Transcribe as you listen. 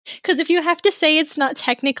Because if you have to say it's not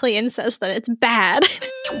technically incest, then it's bad.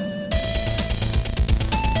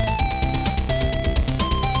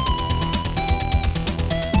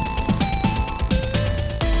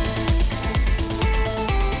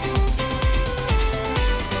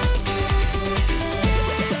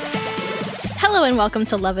 Hello and welcome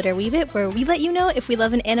to Love It or Weeb It, where we let you know if we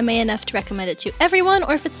love an anime enough to recommend it to everyone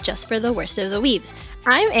or if it's just for the worst of the weebs.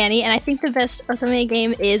 I'm Annie, and I think the best otome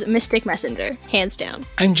game is Mystic Messenger, hands down.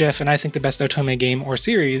 I'm Jeff, and I think the best otome game or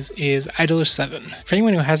series is Idolish 7. For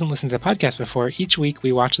anyone who hasn't listened to the podcast before, each week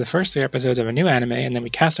we watch the first 3 episodes of a new anime, and then we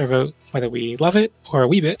cast our vote whether we love it or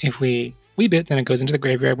weeb it. If we weeb it, then it goes into the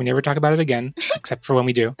graveyard. We never talk about it again, except for when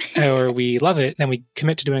we do. Or we love it, then we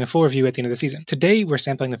commit to doing a full review at the end of the season. Today, we're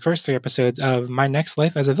sampling the first 3 episodes of My Next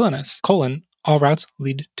Life as a Villainess, All Routes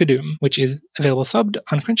Lead to Doom, which is available subbed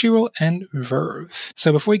on Crunchyroll and Verve.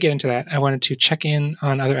 So before we get into that, I wanted to check in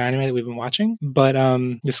on other anime that we've been watching. But I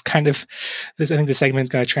think this segment is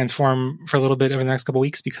going to transform for a little bit over the next couple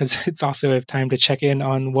weeks because it's also a time to check in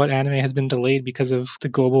on what anime has been delayed because of the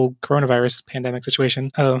global coronavirus pandemic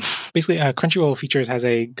situation. Basically, Crunchyroll Features has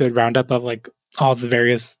a good roundup of all the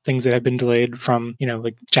various things that have been delayed, from,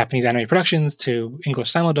 Japanese anime productions to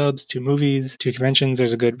English simuldubs to movies to conventions.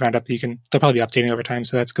 There's a good roundup that they'll probably be updating over time,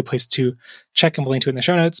 so that's a good place to check, and we'll link to it in the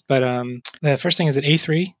show notes. But the first thing is that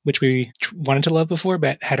A3, which we wanted to love before,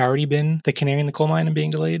 but had already been the canary in the coal mine and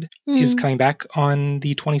being delayed, is coming back on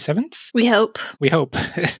the 27th. We hope.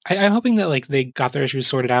 I'm hoping that they got their issues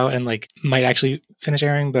sorted out and might actually finish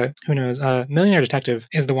airing, but who knows. Millionaire Detective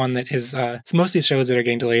is the one that is, so most of these shows that are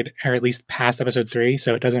getting delayed are at least past episode 3,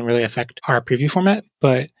 so it doesn't really affect our preview format,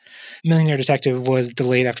 but Millionaire Detective was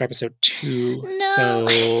delayed after episode 2. No.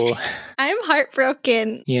 So I'm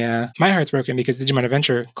heartbroken. Yeah, my heart's broken because Digimon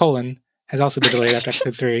Adventure, has also been delayed after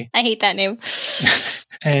episode 3. I hate that name.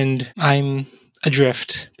 And I'm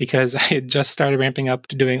adrift because I had just started ramping up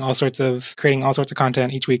to creating all sorts of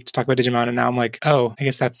content each week to talk about Digimon, and now I'm like, oh, I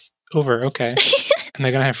guess that's over. Okay. Am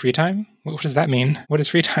I going to have free time? What does that mean? What is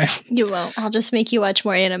free time? You won't. I'll just make you watch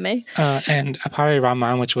more anime. And Appare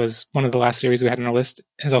Ranman, which was one of the last series we had on our list,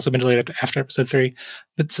 has also been delayed after episode 3.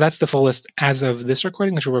 So that's the full list as of this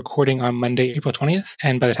recording, which we're recording on Monday, April 20th.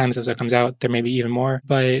 And by the time this episode comes out, there may be even more.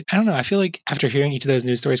 But I don't know. I feel like after hearing each of those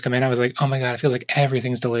news stories come in, I was like, oh my God, it feels like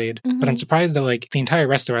everything's delayed. Mm-hmm. But I'm surprised that the entire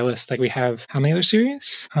rest of our list, we have how many other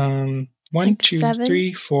series? 1, 2,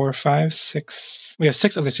 3, 4, 5, 6. We have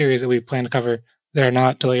 6 other series that we plan to cover that are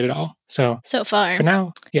not delayed at all. So far. For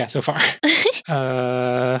now, yeah, so far.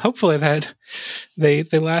 Hopefully that they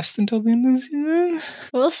last until the end of the season.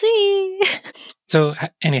 We'll see. So,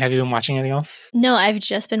 Annie, have you been watching anything else? No, I've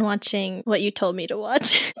just been watching what you told me to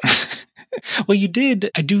watch. Well, you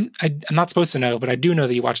did. I'm not supposed to know, but I do know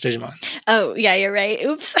that you watched Digimon. Oh, yeah, you're right.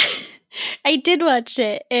 Oops. I did watch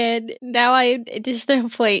it, and now there's no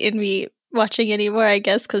point in me watching anymore, I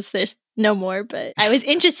guess, because there's no more, but I was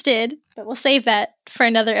interested, but we'll save that for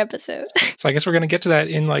another episode. So I guess we're going to get to that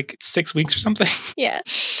in 6 weeks or something. Yeah.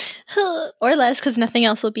 Or less, because nothing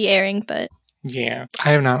else will be airing, but... Yeah.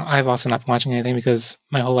 I've also not been watching anything because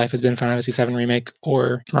my whole life has been Final Fantasy VII Remake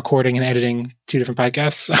or recording and editing 2 different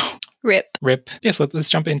podcasts, so... Rip. Yes, let's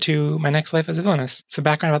jump into My Next Life as a Villainess. So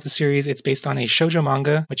background about the series, it's based on a shoujo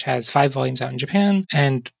manga, which has 5 volumes out in Japan,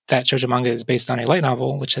 and that shoujo manga is based on a light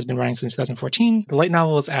novel, which has been running since 2014. The light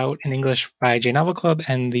novel is out in English by J Novel Club,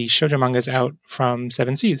 and the shoujo manga is out from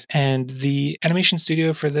 7 Seas. And the animation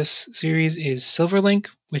studio for this series is Silverlink,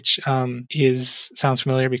 which sounds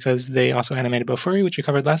familiar because they also animated Bofuri, which we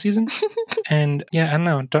covered last season. And yeah, I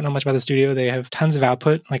don't know much about the studio. They have tons of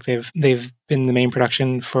output. They've been the main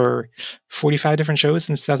production for 45 different shows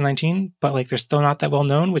since 2019, but they're still not that well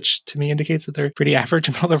known, which to me indicates that they're pretty average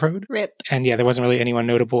and middle of the road. Rip. And yeah, there wasn't really anyone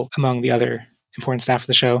notable among the other important staff of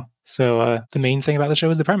the show. So the main thing about the show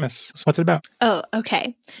is the premise. So what's it about? Oh,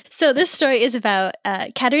 okay. So this story is about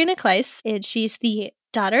Katarina Kleiss, and she's the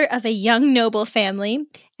daughter of a young noble family,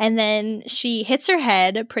 and then she hits her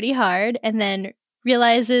head pretty hard and then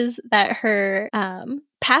realizes that her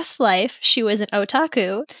past life she was an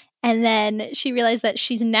otaku, and then she realized that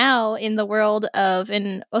she's now in the world of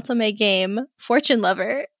an otome game, Fortune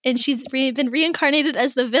Lover, and she's been reincarnated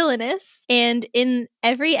as the villainess, and in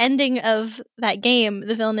every ending of that game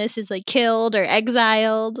the villainess is killed or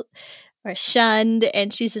exiled or shunned,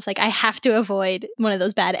 and she's just I have to avoid one of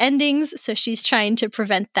those bad endings, so she's trying to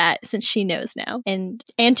prevent that since she knows now, and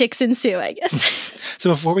antics ensue, I guess.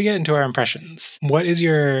 So before we get into our impressions, what is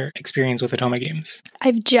your experience with otome games?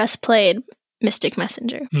 I've just played Mystic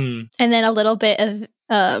Messenger, and then a little bit of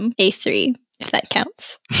A3, if that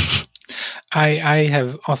counts. I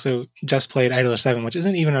have also just played Idler 7, which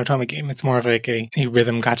isn't even an Otome game. It's more of like a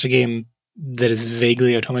rhythm gacha game that is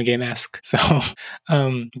vaguely Otome game-esque. So,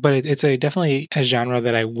 but it's definitely a genre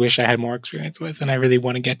that I wish I had more experience with, and I really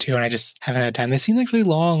want to get to, and I just haven't had time. They seem like really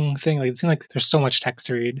long thing. Like, it seems like there's so much text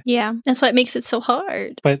to read. Yeah, that's what makes it so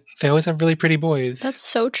hard. But they always have really pretty boys. That's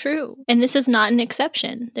so true. And this is not an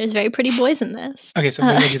exception. There's very pretty boys in this. Okay, so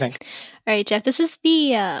what did you think? All right, Jeff, this is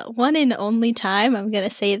the one and only time I'm going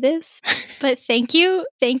to say this, but thank you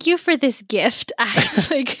for this gift.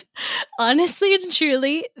 Honestly and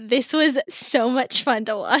truly, this was so much fun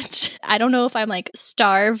to watch. I don't know if I'm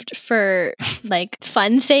starved for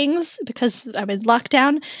fun things because I'm in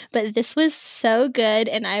lockdown, but this was so good,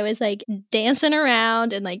 and I was dancing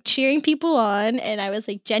around and cheering people on, and I was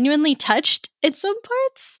genuinely touched in some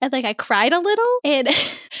parts, and I cried a little, and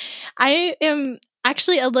I am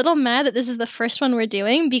actually a little mad that this is the first one we're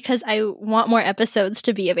doing because I want more episodes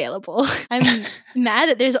to be available. I'm mad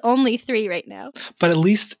that there's only 3 right now. But at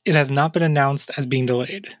least it has not been announced as being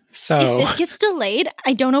delayed. So if this gets delayed,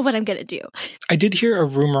 I don't know what I'm going to do. I did hear a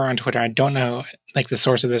rumor on Twitter. I don't know the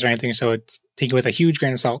source of this or anything, so it's taken with a huge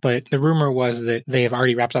grain of salt. But the rumor was that they have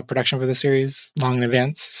already wrapped up production for the series long in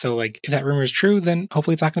advance. So if that rumor is true, then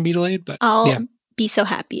hopefully it's not going to be delayed. But I'll be so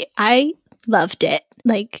happy. I loved it.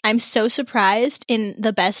 I'm so surprised in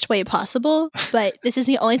the best way possible, but this is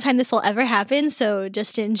the only time this will ever happen, so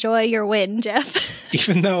just enjoy your win, Jeff.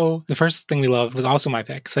 Even though the first thing we loved was also my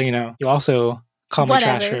pick, so you also call me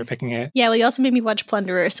trash for picking it. Yeah, well, you also made me watch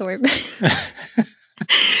Plunderer, so we're...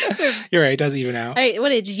 You're right, it does even out. All right, what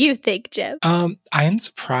did you think, Jeff? I am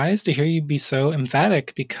surprised to hear you be so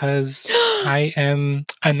emphatic because I'm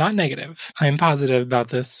not negative. I am positive about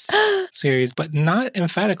this series, but not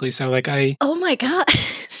emphatically so. Oh my god.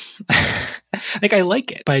 I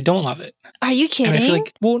like it, but I don't love it. Are you kidding? And I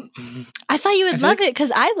feel I thought you would love it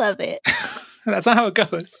because I love it. That's not how it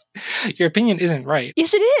goes. Your opinion isn't right.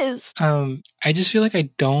 Yes, it is. I just feel I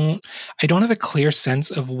don't have a clear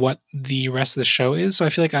sense of what the rest of the show is. So I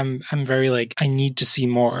feel I'm very I need to see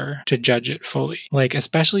more to judge it fully.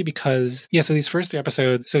 Especially because, so these first 3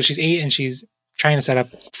 episodes, so she's 8 and she's trying to set up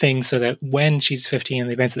things so that when she's 15 and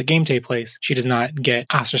the events of the game take place, she does not get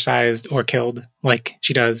ostracized or killed like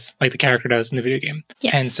she does, like the character does in the video game.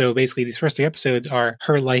 Yes. And so basically these first 3 episodes are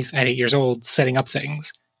her life at 8 years old, setting up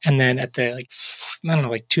things. And then at the,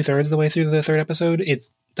 2/3 of the way through the 3rd episode, it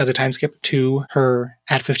does a time skip to her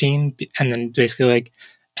at 15. And then basically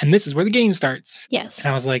and this is where the game starts. Yes. And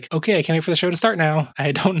I was okay, I can't wait for the show to start now.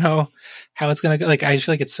 I don't know how it's going to go. I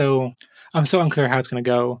feel I'm so unclear how it's going to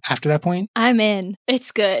go after that point. I'm in.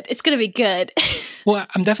 It's good. It's going to be good. Well,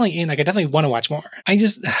 I'm definitely in. I definitely want to watch more. I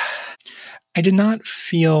did not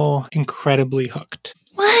feel incredibly hooked.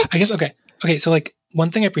 What? I guess, okay. So one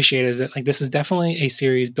thing I appreciate is that this is definitely a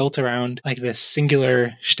series built around this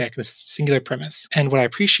singular shtick, this singular premise. And what I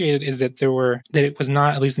appreciated is that it was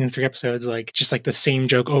not, at least in the 3 episodes, just the same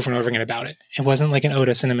joke over and over again about it. It wasn't an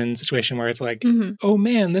Oda Cinnamon situation where it's oh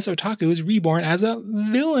man, this otaku is reborn as a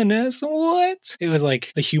villainess. What? It was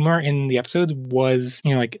the humor in the episodes was,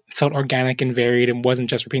 felt organic and varied and wasn't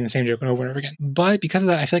just repeating the same joke over and over again. But because of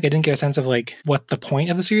that, I feel I didn't get a sense of what the point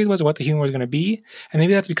of the series was or what the humor was going to be. And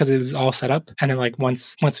maybe that's because it was all set up. And then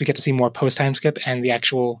once we get to see more post-time skip and the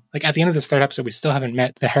actual, at the end of this 3rd episode, we still haven't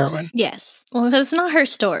met the heroine. Yes. Well, that's not her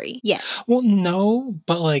story yet. Well, no,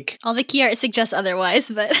 but all the key art suggests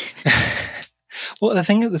otherwise, but... Well, the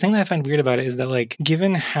thing that I find weird about it is that,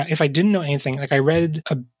 given how, if I didn't know anything, I read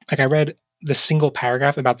the single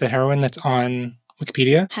paragraph about the heroine that's on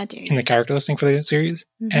Wikipedia in the character listing for the series,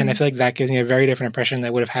 and I feel that gives me a very different impression than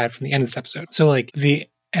I would have had from the end of this episode. So, the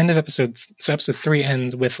end of episode 3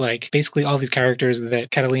 ends with basically all these characters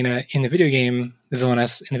that Catalina in the video game, the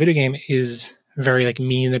villainess in the video game, is very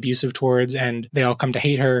mean and abusive towards, and they all come to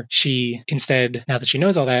hate her. She instead, now that she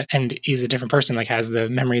knows all that and is a different person, has the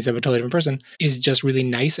memories of a totally different person, is just really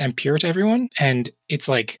nice and pure to everyone. And it's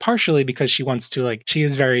partially because she wants to she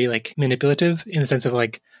is very manipulative in the sense of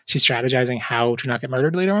she's strategizing how to not get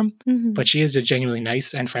murdered later on, but she is just genuinely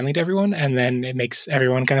nice and friendly to everyone, and then it makes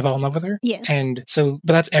everyone kind of fall in love with her. Yes. And so,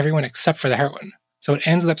 but that's everyone except for the heroine. So it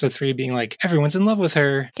ends with episode 3 being everyone's in love with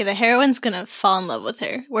her. Okay, the heroine's gonna fall in love with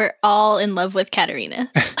her. We're all in love with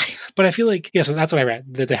Katarina. But I feel so that's what I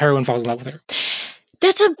read, that the heroine falls in love with her.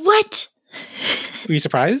 That's a what? Were you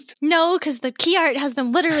surprised? No, because the key art has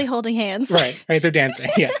them literally holding hands. Right, they're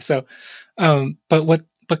dancing. Yeah. So,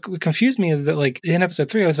 but But what confused me is that, like, in episode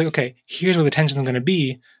 3, I was like, okay, here's where the tension's going to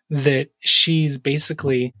be. That she's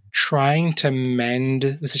basically trying to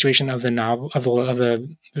mend the situation of the novel of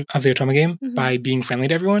the Otome game by being friendly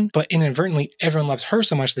to everyone, but inadvertently everyone loves her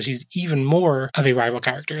so much that she's even more of a rival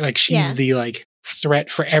character. Like she's the like threat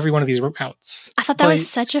for every one of these routes. I thought that was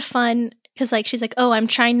such a fun, because like she's like, oh, I'm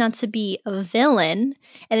trying not to be a villain,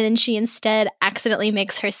 and then she instead accidentally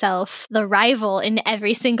makes herself the rival in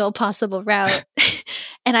every single possible route.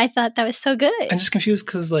 And I thought that was so good. I'm just confused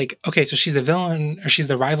because, like, okay, so she's the villain or she's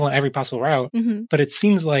the rival in every possible route, but it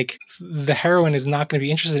seems like the heroine is not going to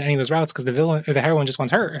be interested in any of those routes because the villain or the heroine just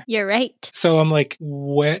wants her. You're right. So I'm like,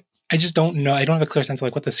 what? I just don't know. I don't have a clear sense of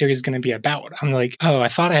like what the series is going to be about. I'm like, oh, I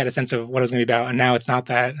thought I had a sense of what it was going to be about, and now it's not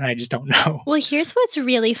that, and I just don't know. Well, here's what's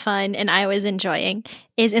really fun, and I was enjoying,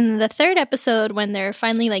 is in the 3rd episode when they're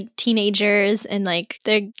finally like teenagers and like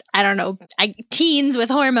they're, I don't know, teens with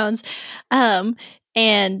hormones,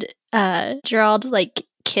 and Gerald like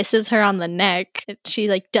kisses her on the neck. She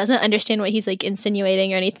like doesn't understand what he's like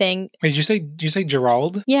insinuating or anything. Wait, did you say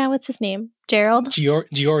Gerald? Yeah, what's his name? Gerald?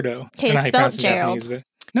 Giordo. Okay, it's spelled Gerald. Japanese,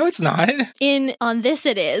 no, it's not. On this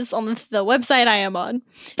it is, on the website I am on.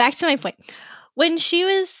 Back to my point. When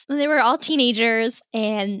they were all teenagers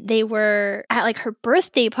and they were at like her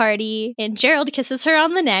birthday party and Gerald kisses her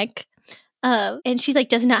on the neck, and she like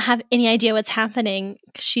does not have any idea what's happening.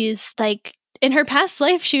 She's like, in her past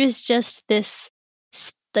life, she was just this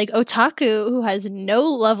like otaku who has no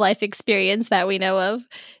love life experience that we know of.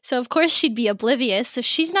 So of course she'd be oblivious. So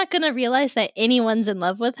she's not going to realize that anyone's in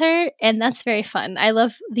love with her. And that's very fun. I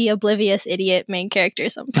love the oblivious idiot main character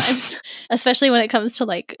sometimes, especially when it comes to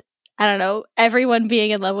like, I don't know, everyone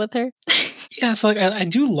being in love with her. Yeah, so like I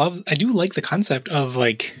do like the concept of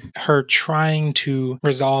like her trying to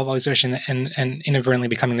resolve all these situations and inadvertently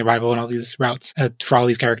becoming the rival in all these routes for all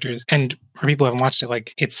these characters. And for people who haven't watched it,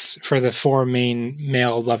 like it's for the 4 main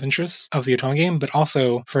male love interests of the Otome game, but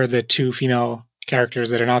also for the 2 female characters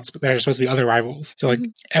that are supposed to be other rivals. So like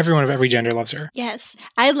everyone of every gender loves her. Yes.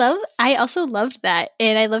 I also loved that.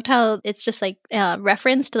 And I loved how it's just like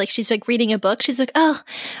referenced, like she's like reading a book. She's like, oh,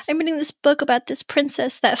 I'm reading this book about this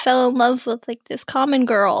princess that fell in love with like this common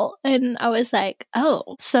girl. And I was like,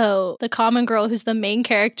 oh, so the common girl who's the main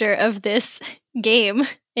character of this game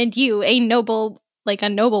and you, a noble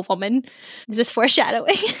woman. Is this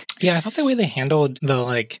foreshadowing? Yeah, I thought the way they handled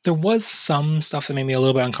there was some stuff that made me a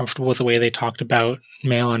little bit uncomfortable with the way they talked about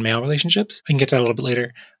male on male relationships. I can get to that a little bit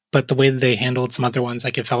later. But the way that they handled some other ones,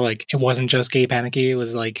 like it felt like it wasn't just gay panicky. It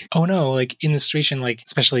was like, oh no, like in the situation, like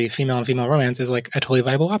especially female and female romance is like a totally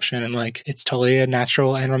viable option. And like, it's totally a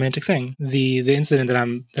natural and romantic thing. The incident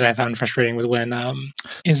that I found frustrating was when,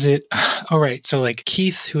 so like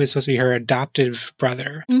Keith, who is supposed to be her adoptive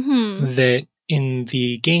brother, that in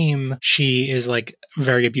the game, she is like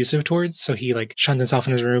very abusive towards. So he like shuns himself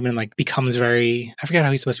in his room and like becomes very, I forget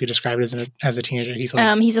how he's supposed to be described as a teenager. He's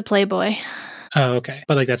like, he's a playboy. Oh, okay.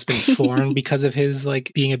 But like that's been formed because of his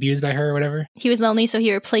like being abused by her or whatever. He was lonely, so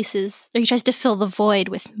he tries to fill the void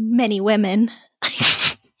with many women.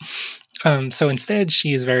 So instead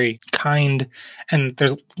she is very kind, and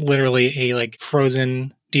there's literally a like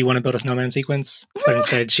frozen do you want to build a snowman sequence? But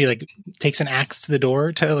instead she like takes an axe to the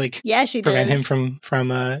door to like prevent him from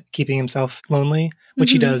keeping himself lonely,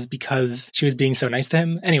 which he does because she was being so nice to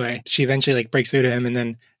him. Anyway, she eventually like breaks through to him, and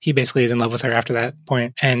then he basically is in love with her after that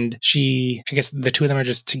point. And I guess the 2 of them are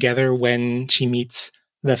just together when she meets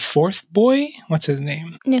the 4th boy. What's his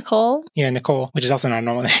name? Nicole. Yeah, Nicole, which is also not a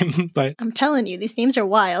normal name, but I'm telling you, these names are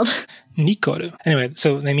wild. Nikoru. Anyway,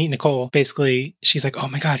 so they meet Nicole. Basically, she's like, "Oh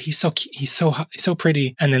my god, he's so cute. He's so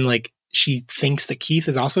pretty." And then like she thinks that Keith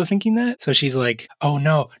is also thinking that. So she's like, "Oh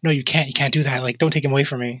no, you can't do that. Like, don't take him away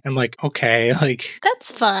from me." I'm like, "Okay, like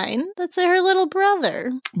that's fine. That's her little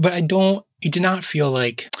brother." But it did not feel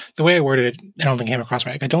like the way I worded it, I don't think came across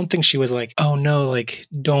right. Like, I don't think she was like, oh no, like,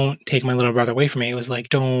 don't take my little brother away from me. It was like,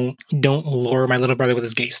 don't lure my little brother with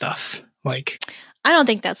his gay stuff. Like, I don't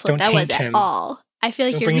think that's what that was at all. I feel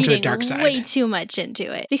like you're reading way too much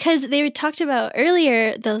into it, because they talked about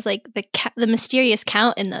earlier those like the mysterious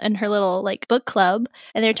count in her little like book club,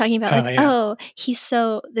 and they were talking about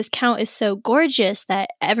this count is so gorgeous that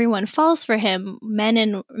everyone falls for him, men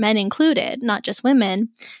included, not just women.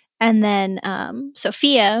 And then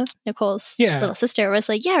Sophia, Nicole's little sister, was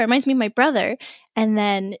like, yeah, it reminds me of my brother. And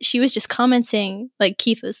then she was just commenting, like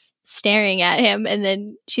Keith was staring at him, and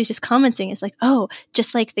then she was just commenting, it's like, oh,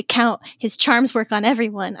 just like the Count, his charms work on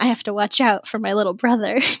everyone. I have to watch out for my little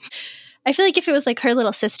brother. I feel like if it was like her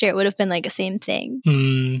little sister, it would have been like the same thing.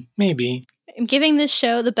 Maybe. I'm giving this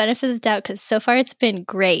show the benefit of the doubt because so far it's been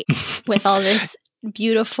great with all this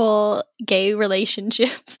beautiful gay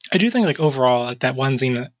relationship. I do think, like, overall, like, that one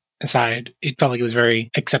scene aside, it felt like it was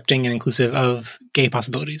very accepting and inclusive of gay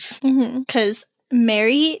possibilities. Because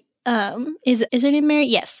Mary, is her name Mary?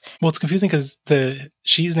 Yes. Well, it's confusing because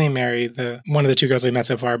she's named Mary, one of the two girls we met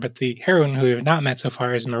so far, but the heroine who we have not met so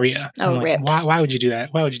far is Maria. Oh, like, rip. Why would you do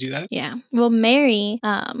that? Why would you do that? Yeah. Well, Mary,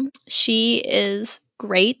 she is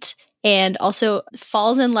great and also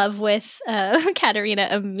falls in love with Katerina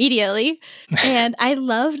immediately. And I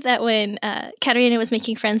loved that when Katerina was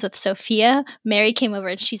making friends with Sophia, Mary came over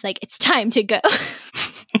and she's like, it's time to go.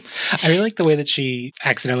 I really like the way that she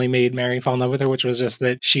accidentally made Mary fall in love with her, which was just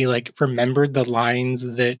that she, like, remembered the lines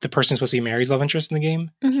that the person supposed to be Mary's love interest in the game.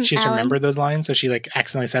 She just remembered those lines, so she, like,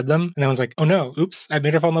 accidentally said them. And then was like, oh no, oops, I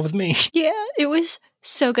made her fall in love with me. Yeah, it was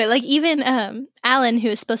so good. Like, even Alan, who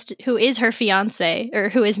is her fiance, or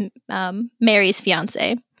who is Mary's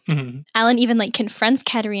fiance. Alan even, like, confronts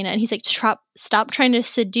Katerina and he's like, stop trying to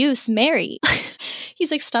seduce Mary. He's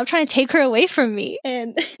like, stop trying to take her away from me.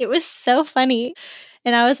 And it was so funny.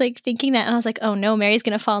 And I was, like, thinking that, and I was like, oh no, Mary's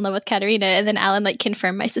going to fall in love with Katerina. And then Alan, like,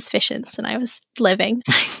 confirmed my suspicions, and I was living.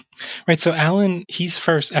 Right, so Alan, he's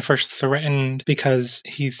at first threatened because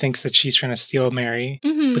he thinks that she's trying to steal Mary.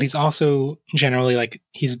 But he's also generally, like,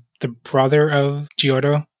 he's the brother of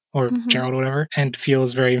Giotto, or Gerald, or whatever, and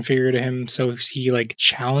feels very inferior to him. So he, like,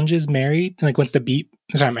 challenges Mary, and, like, wants to beat,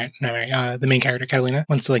 not Mary, the main character, Catalina,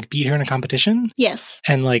 wants to, like, beat her in a competition. Yes.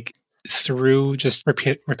 And, like, through just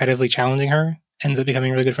repetitively challenging her, ends up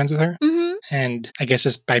becoming really good friends with her. And I guess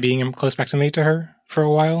just by being in close proximity to her for a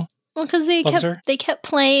while. Well, because they kept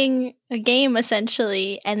playing a game,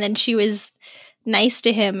 essentially, and then she was nice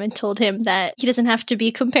to him and told him that he doesn't have to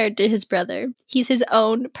be compared to his brother. He's his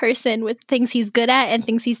own person with things he's good at and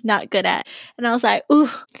things he's not good at. And I was like, ooh,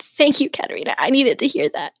 thank you, Katerina. I needed to hear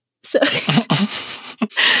that. So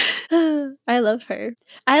I love her.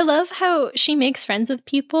 I love how she makes friends with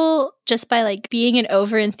people just by, like, being an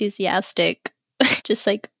over-enthusiastic just,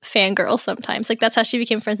 like, fangirl sometimes. Like, that's how she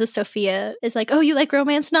became friends with Sophia. Is like, oh, you like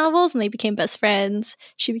romance novels? And they became best friends.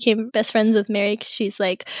 She became best friends with Mary because she's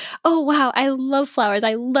like, oh, wow, I love flowers.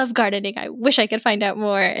 I love gardening. I wish I could find out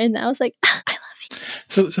more. And I was like, I love you.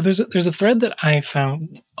 So there's a thread that I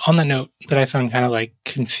found on that note that I found kind of, like,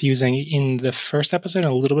 confusing in the first episode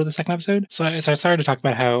and a little bit of the second episode. So I started to talk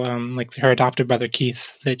about how, like, her adopted brother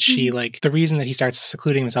Keith, that she, like, the reason that he starts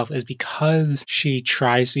secluding himself is because she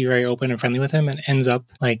tries to be very open and friendly with him and ends up,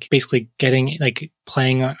 like, basically getting, like,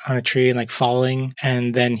 playing on a tree and, like, falling,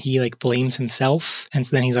 and then he, like, blames himself, and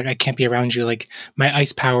so then he's like, I can't be around you, like, my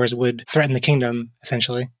ice powers would threaten the kingdom,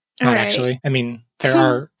 essentially. Not actually. I mean,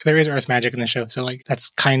 there is earth magic in the show, so, like,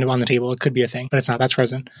 that's kind of on the table. It could be a thing, but it's not. That's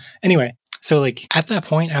Frozen. Anyway, so, like, at that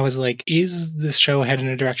point, I was like, is this show headed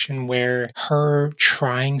in a direction where her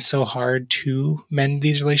trying so hard to mend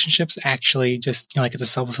these relationships actually just, you know, like, it's a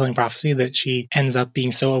self-fulfilling prophecy that she ends up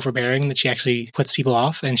being so overbearing that she actually puts people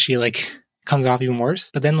off and she, like, comes off even worse.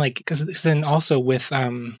 But then, like, because then also with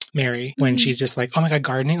Mary, when she's just like, oh my god,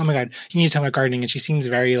 gardening, oh my god, you need to tell me about gardening, and she seems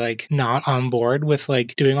very, like, not on board with,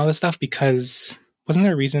 like, doing all this stuff, because wasn't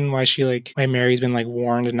there a reason why why Mary's been, like,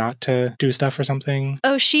 warned not to do stuff or something?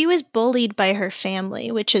 Oh, she was bullied by her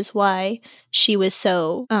family, which is why she was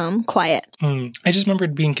so quiet. I just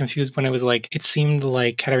remembered being confused when it was like, it seemed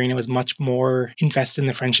like Katerina was much more invested in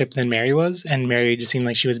the friendship than Mary was, and Mary just seemed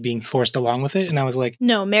like she was being forced along with it, and I was like,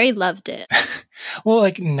 no, Mary loved it. Well,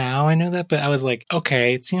 like, now I know that, but I was like,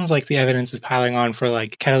 okay, it seems like the evidence is piling on for,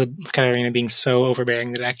 like, Katerina being so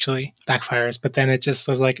overbearing that it actually backfires. But then it just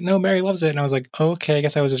was like, no, Mary loves it. And I was like, okay, I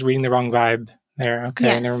guess I was just reading the wrong vibe there. Okay,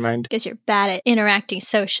 yes, never mind. Because you're bad at interacting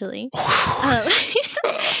socially. No, I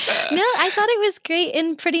thought it was great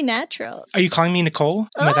and pretty natural. Are you calling me Nicole?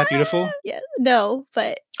 Am I that beautiful? Yeah, no,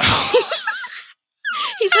 but...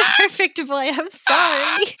 He's a perfect boy. I'm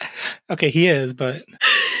sorry. Okay, he is, but...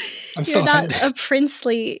 I'm You're not a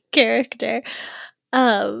princely character.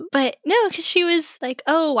 But no, because she was like,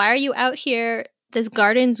 oh, why are you out here? This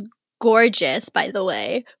garden's gorgeous, by the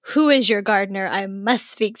way. Who is your gardener? I must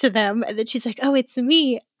speak to them. And then she's like, oh, it's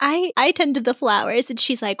me. I tend to the flowers. And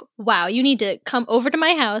she's like, wow, you need to come over to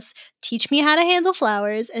my house, teach me how to handle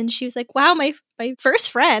flowers. And she was like, wow, my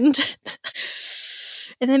first friend.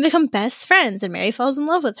 And then become best friends, and Mary falls in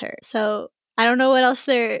love with her. So I don't know what else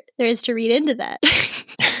there is to read into that.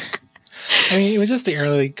 I mean, it was just the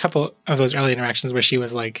early couple of those early interactions where she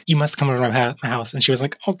was like, you must come over to my house. And she was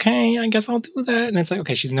like, okay, I guess I'll do that. And it's like,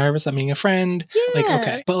 okay, she's nervous. I'm meeting a friend. Yeah. Like,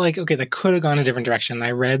 okay. But like, okay, that could have gone a different direction.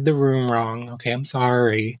 I read the room wrong. Okay, I'm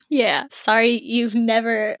sorry. Yeah. Sorry you've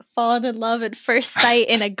never fallen in love at first sight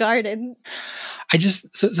in a garden. I just,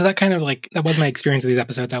 so that kind of like, that was my experience with these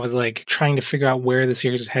episodes. I was like trying to figure out where the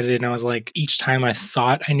series is headed. And I was like, each time I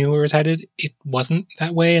thought I knew where it was headed, it wasn't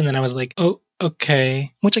that way. And then I was like, oh,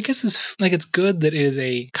 okay. Which I guess is like, it's good that it is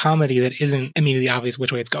a comedy that isn't immediately obvious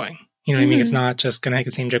which way it's going. You know what I mean? It's not just going to make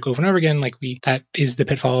the same joke over and over again. Like that is the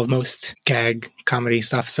pitfall of most gag comedy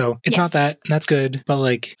stuff. So it's not that, and that's good. But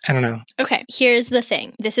like, I don't know. Okay, here's the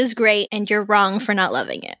thing. This is great, and you're wrong for not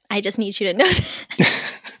loving it. I just need you to know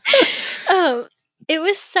that. It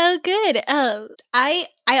was so good. I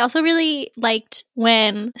also really liked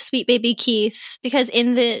when Sweet Baby Keith, because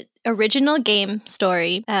in the original game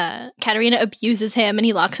story, Katarina abuses him and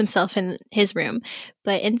he locks himself in his room.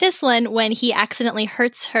 But in this one, when he accidentally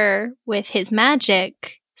hurts her with his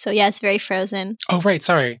magic, so yeah, it's very Frozen. Oh, right.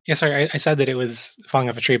 Sorry. Yeah, sorry. I said that it was falling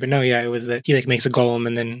off a tree, but no, yeah, it was that he like makes a golem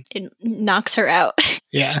and then it knocks her out.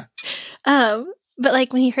 Yeah. But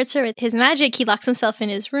like when he hurts her with his magic, he locks himself in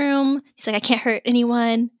his room. He's like, I can't hurt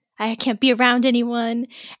anyone. I can't be around anyone.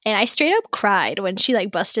 And I straight up cried when she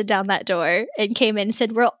like busted down that door and came in and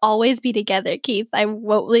said, we'll always be together, Keith. I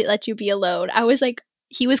won't let you be alone. I was like,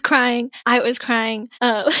 he was crying. I was crying.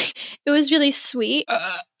 It was really sweet.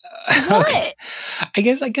 What? Okay. I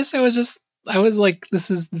guess I was like,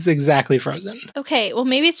 this is exactly Frozen. Okay, well,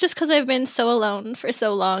 maybe it's just because I've been so alone for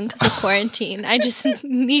so long because of quarantine. I just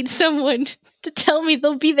need someone to tell me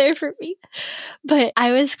they'll be there for me. But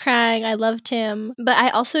I was crying. I loved him. But I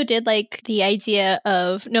also did like the idea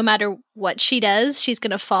of no matter what she does, she's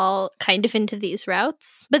going to fall kind of into these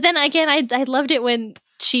routes. But then again, I loved it when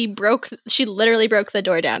she literally broke the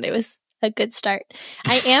door down. It was a good start.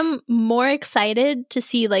 I am more excited to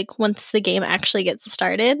see like once the game actually gets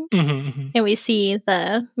started and we see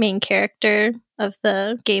the main character of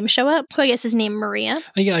the game show up, who I guess is named Maria.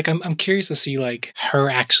 Yeah, like I'm curious to see like her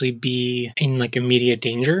actually be in like immediate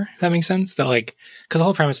danger. If that makes sense. That like, because the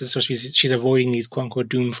whole premise is supposed to be she's avoiding these quote unquote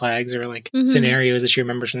doom flags or like scenarios that she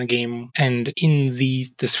remembers from the game. And in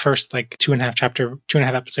this first like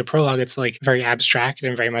 2.5 episode prologue, it's like very abstract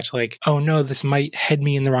and very much like, oh no, this might head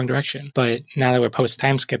me in the wrong direction. But now that we're post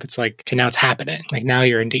time skip, it's like, okay, now it's happening. Like now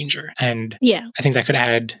you're in danger. And yeah, I think that could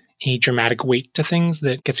add a dramatic weight to things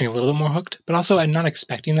that gets me a little bit more hooked. But also, I'm not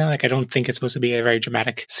expecting that. Like, I don't think it's supposed to be a very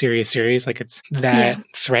dramatic, serious series. Like, it's that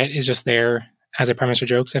threat is just there as a premise for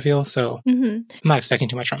jokes, I feel. So I'm not expecting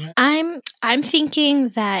too much from it. I'm thinking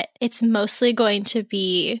that it's mostly going to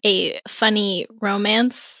be a funny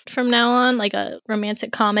romance from now on, like a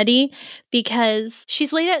romantic comedy, because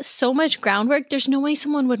she's laid out so much groundwork. There's no way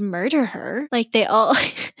someone would murder her. Like, they all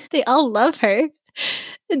love her.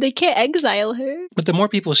 They can't exile her. But the more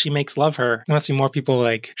people she makes love her, there must be more people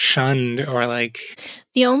like shunned or like...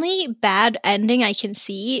 The only bad ending I can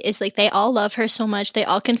see is like they all love her so much, they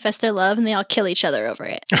all confess their love and they all kill each other over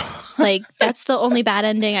it. Like that's the only bad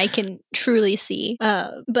ending I can truly see.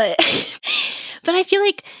 But I feel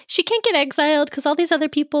like she can't get exiled because all these other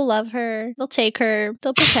people love her. They'll take her.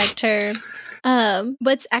 They'll protect her.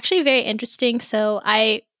 But it's actually very interesting. So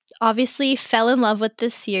I obviously fell in love with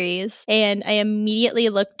this series and I immediately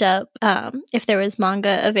looked up if there was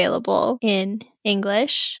manga available in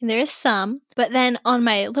English. And there is some, but then on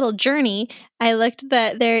my little journey, I looked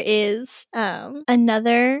that there is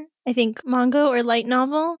another, I think, manga or light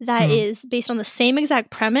novel that is based on the same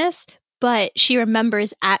exact premise, but she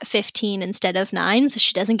remembers at 15 instead of 9, so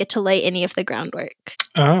she doesn't get to lay any of the groundwork.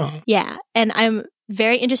 Oh. Yeah, and I'm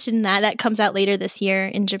very interested in that. That comes out later this year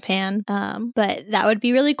in Japan. But that would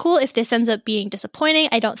be really cool if this ends up being disappointing.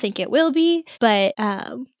 I don't think it will be, but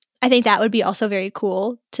I think that would be also very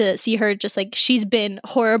cool to see her just like she's been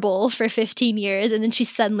horrible for 15 years and then she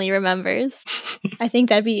suddenly remembers. I think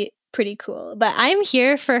that'd be pretty cool. But I'm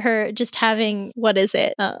here for her just having, what is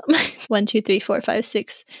it? 1, 2, 3, 4, 5,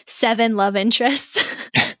 6, 7 love interests.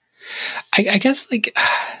 I guess like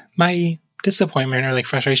my disappointment or like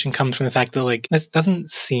frustration comes from the fact that like this doesn't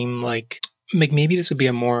seem like maybe this would be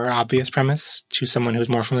a more obvious premise to someone who's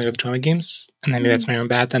more familiar with the Otome games, and maybe that's my own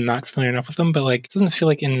bad. I'm not familiar enough with them, but like it doesn't feel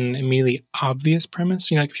like an immediately obvious premise.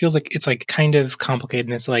 You know, like, it feels like it's like kind of complicated,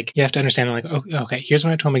 and it's like you have to understand like, oh, okay, here's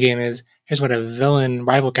what an Otome game is. Here's what a villain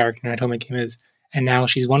rival character in an Otome game is. And now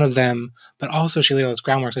she's one of them, but also she laid all this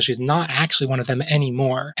groundwork, so she's not actually one of them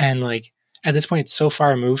anymore. And like at this point, it's so far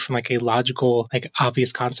removed from like a logical, like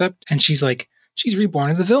obvious concept. And she's she's reborn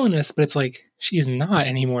as the villainess, but it's like, she is not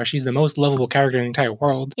anymore. She's the most lovable character in the entire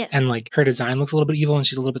world. Yes. And like her design looks a little bit evil and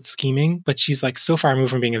she's a little bit scheming, but she's like so far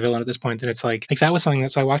removed from being a villain at this point that it's like that was something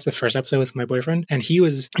that, so I watched the first episode with my boyfriend and he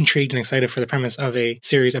was intrigued and excited for the premise of a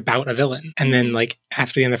series about a villain. And then like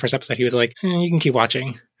after the end of the first episode, he was like, you can keep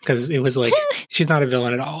watching. Because it was like, she's not a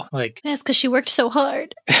villain at all. Like, That's because she worked so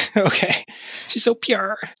hard. Okay. She's so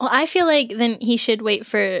pure. Well, I feel like then he should wait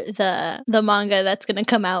for the manga that's going to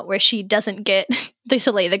come out where she doesn't get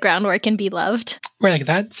to lay the groundwork and be loved. Right. Like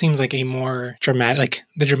that seems like a more dramatic, like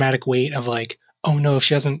the dramatic weight of like, oh no, if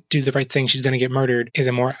she doesn't do the right thing, she's going to get murdered is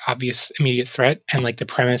a more obvious immediate threat. And like the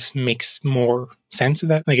premise makes more sense of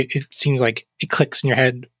that. Like it seems like it clicks in your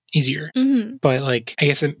head easier. Mm-hmm. But like, I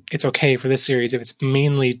guess it's okay for this series if it's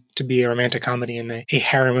mainly to be a romantic comedy in a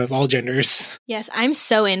harem of all genders. Yes, I'm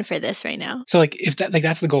so in for this right now. So like, if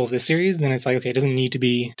that's the goal of this series, then it's like, okay, it doesn't need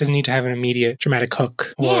to have an immediate dramatic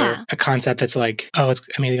hook or a concept that's like, oh, it's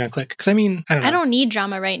immediately gonna click. Because I mean, I don't know. I don't need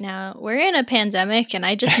drama right now. We're in a pandemic and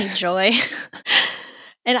I just need joy.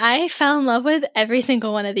 And I fell in love with every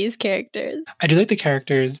single one of these characters. I do like the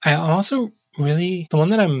characters. I also really, the one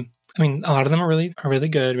that a lot of them are really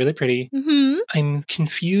good, really pretty. Mm-hmm. I'm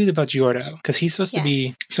confused about Giordo because he's supposed to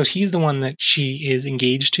be, so he's the one that she is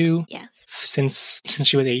engaged to since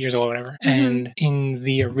she was 8 years old or whatever. Mm-hmm. And in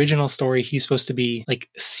the original story, he's supposed to be like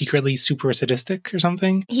secretly super sadistic or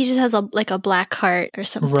something. He just has a black heart or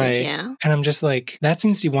something. Right. Yeah. And I'm just like, that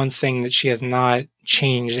seems to be one thing that she has not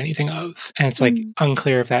changed anything of. And it's like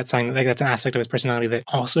unclear if that's something like that's an aspect of his personality that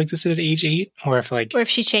also existed at age 8 or if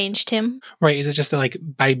she changed him. Right. Is it just that like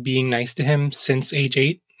by being nice to him since age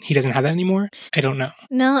 8, he doesn't have that anymore? I don't know.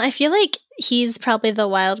 No, I feel like he's probably the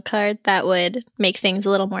wild card that would make things a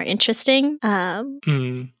little more interesting.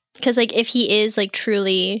 Because, like, if he is, like,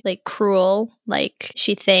 truly, like, cruel, like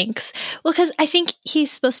she thinks. Well, because I think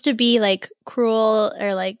he's supposed to be, like, cruel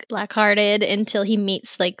or, like, black-hearted until he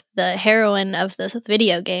meets, like, the heroine of the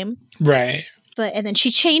video game. Right. And then she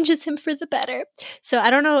changes him for the better. So I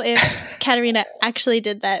don't know if Katarina actually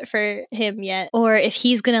did that for him yet, or if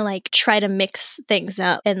he's gonna like try to mix things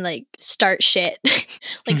up and like start shit,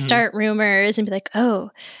 like start rumors and be like, oh,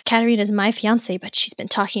 Katarina's my fiance, but she's been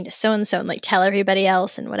talking to so and so, and like tell everybody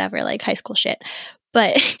else and whatever, like high school shit.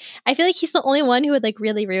 But I feel like he's the only one who would like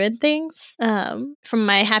really ruin things, from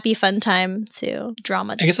my happy fun time to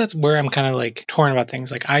drama. I guess that's where I'm kind of like torn about things.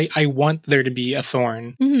 Like I want there to be a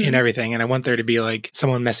thorn in everything, and I want there to be like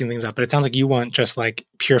someone messing things up. But it sounds like you want just like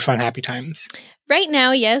pure fun, happy times. Right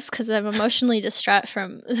now, yes, because I'm emotionally distraught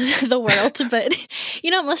from the world. But,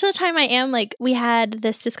 most of the time I am. Like, we had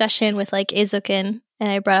this discussion with, like, Eizouken,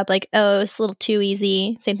 and I brought up, like, oh, it's a little too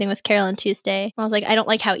easy. Same thing with Carole and Tuesday. I was like, I don't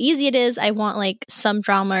like how easy it is. I want, like, some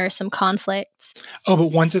drama or some conflict. Oh, but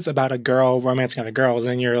once it's about a girl romancing other girls,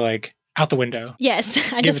 then you're, like, out the window.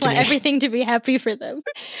 Yes, I just want everything to be happy for them.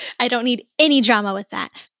 I don't need any drama with that.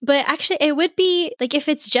 But actually, it would be, like, if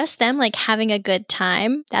it's just them, like, having a good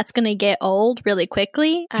time, that's going to get old really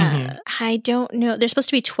quickly. I don't know. There's supposed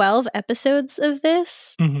to be 12 episodes of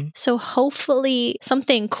this. So hopefully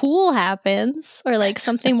something cool happens or, like,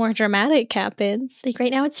 something more dramatic happens. Like,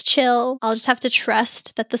 right now it's chill. I'll just have to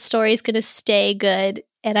trust that the story is going to stay good.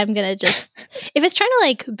 And I'm going to just, if it's trying to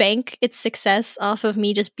like bank its success off of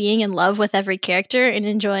me just being in love with every character and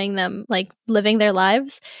enjoying them, like living their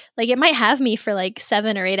lives, like it might have me for like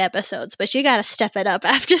 7 or 8 episodes, but you got to step it up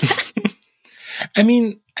after that. I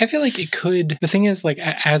mean, I feel like it could. The thing is, like,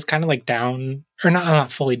 as kind of like down, or not, I'm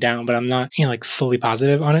not fully down, but I'm not, like fully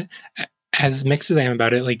positive on it. As mixed as I am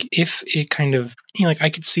about it, like if it kind of, like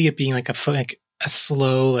I could see it being like a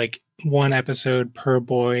slow, like, 1 episode per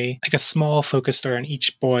boy, like a small focus story on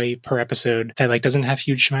each boy per episode that like doesn't have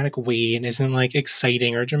huge dramatic weight and isn't like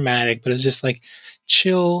exciting or dramatic, but it's just like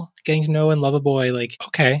chill, getting to know and love a boy. Like,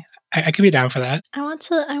 okay, I could be down for that. I want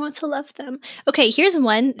to love them. Okay, here's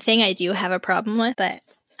one thing I do have a problem with, but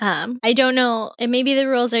I don't know, and maybe the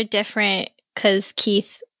rules are different because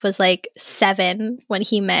Keith was like 7 when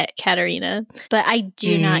he met Katarina, but I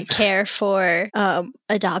do not care for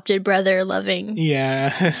adopted brother loving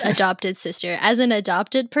adopted sister. As an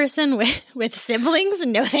adopted person with siblings,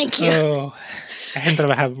 no thank you. Oh, I hadn't thought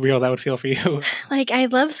about how real that would feel for you. Like, I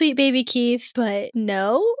love sweet baby Keith, but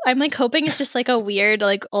no. I'm like hoping it's just like a weird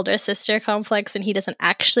like older sister complex and he doesn't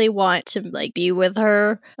actually want to like be with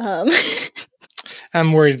her.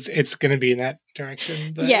 I'm worried it's going to be in that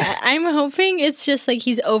direction. But. Yeah, I'm hoping it's just like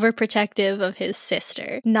he's overprotective of his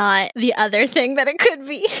sister, not the other thing that it could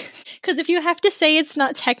be. Because if you have to say it's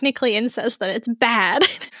not technically incest, then it's bad.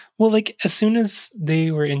 Well, like as soon as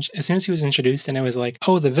he was introduced and it was like,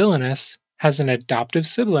 oh, the villainess has an adoptive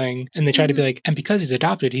sibling, and they try to be like, and because he's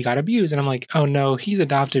adopted, he got abused. And I'm like, oh no, he's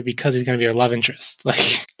adopted because he's going to be our love interest.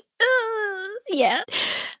 Like, yeah.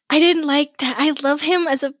 I didn't like that. I love him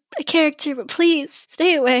as a character, but please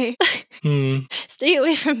stay away. Stay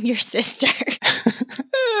away from your sister.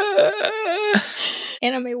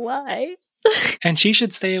 Anime, why? And she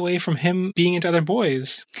should stay away from him being into other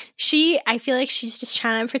boys. I feel like she's just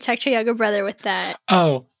trying to protect her younger brother with that.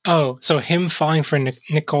 Oh, so him falling for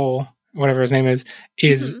Nicole, whatever his name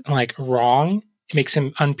is like wrong. It makes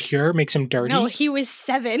him unpure, makes him dirty. No, he was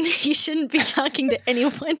 7. He shouldn't be talking to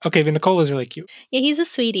anyone. Okay, but Nicole was really cute. Yeah, he's a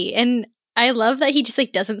sweetie. And I love that he just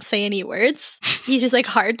like doesn't say any words. He's just like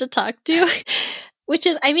hard to talk to. Which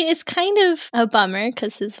is, I mean, it's kind of a bummer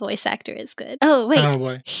because his voice actor is good. Oh, wait. Oh,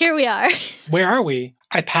 boy. Here we are. Where are we?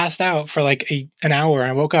 I passed out for like an hour and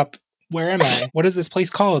I woke up. Where am I? What is this place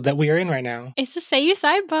called that we are in right now? It's a Seiyu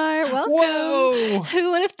Sidebar. Welcome. Whoa!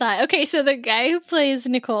 Who would have thought? Okay, so the guy who plays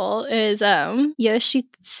Nicole is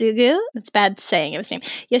Yoshitsugu. That's bad saying of his name.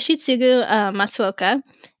 Yoshitsugu Matsuoka.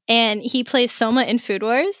 And he plays Soma in Food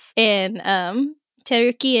Wars and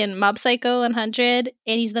Teruki in Mob Psycho 100.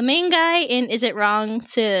 And he's the main guy in Is It Wrong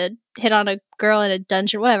to Hit on a Girl in a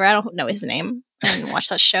Dungeon? Whatever. I don't know his name. I didn't watch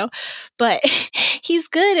that show. But he's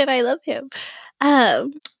good and I love him.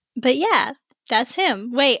 But yeah, that's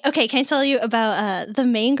him. Wait, okay, can I tell you about the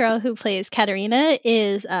main girl who plays Katarina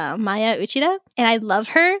is Maya Uchida, and I love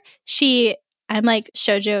her. I'm like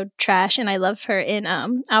shoujo trash, and I love her in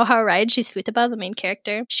Aoharu Ride. She's Futaba, the main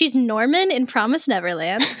character. She's Norman in Promised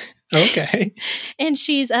Neverland. Okay. And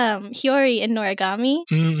she's Hiyori in Noragami,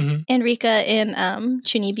 and Rika in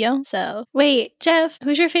Chunibyo. So, wait, Jeff,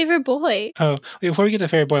 who's your favorite boy? Oh, before we get to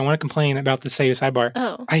favorite boy, I want to complain about the Seiyu Sidebar.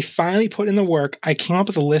 Oh. I finally put in the work. I came up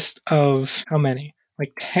with a list of how many?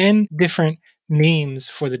 Like 10 different names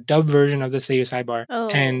for the dub version of the Seiyu Sidebar. Oh.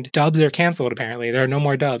 And dubs are canceled, apparently. There are no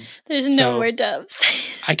more dubs. There's no more dubs.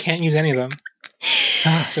 I can't use any of them. So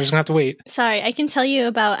we're just going to have to wait. Sorry, I can tell you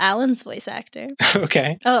about Alan's voice actor.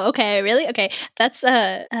 Okay. Oh, okay. Really? Okay. That's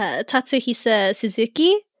Tatsuhisa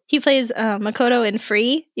Suzuki. He plays Makoto in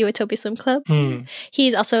Free, Iwatobi Swim Club.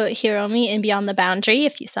 He's also Hiromi in Beyond the Boundary,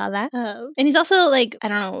 if you saw that. And he's also, like, I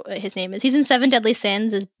don't know what his name is. He's in Seven Deadly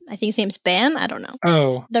Sins. I think his name's Ban. I don't know.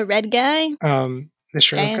 Oh. The red guy. The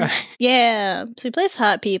shirtless guy. Yeah. So he plays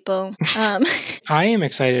hot people. I am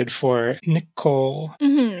excited for Nicole,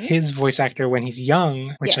 his voice actor when he's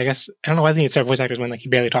young, which I guess, I don't know why I think it's our voice actors when like he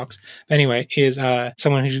barely talks. But anyway, is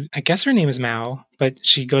someone who, I guess her name is Mao, but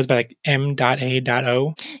she goes by like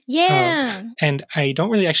M.A.O. Yeah. And I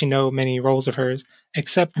don't really actually know many roles of hers,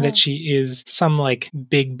 except that she is some like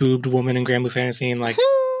big boobed woman in Granblue Fantasy and like...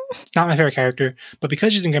 Not my favorite character, but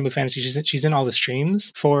because she's in Granblue Fantasy, she's in all the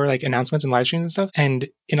streams for like announcements and live streams and stuff. And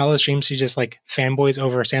in all the streams, she just like fanboys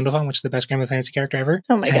over Sandalphon, which is the best Granblue Fantasy character ever.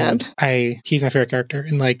 Oh my god! He's my favorite character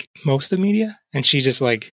in like most of media, and she just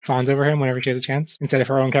like fawns over him whenever she has a chance instead of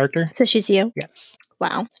her own character. So she's you? Yes.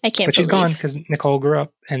 Wow, I can't. But she's gone because Nicole grew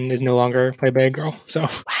up and is no longer played by a girl. So. Wow.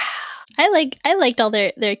 I liked all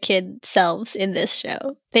their kid selves in this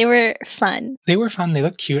show. They were fun. They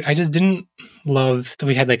looked cute. I just didn't love that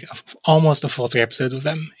we had like almost a full 3 episodes with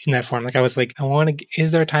them in that form. Like I was like,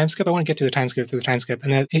 is there a time skip? I want to get to the time skip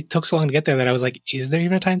And then it took so long to get there that I was like, is there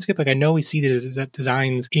even a time skip? Like I know we see the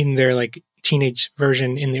designs in their like teenage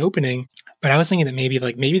version in the opening, but I was thinking that maybe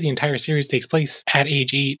the entire series takes place at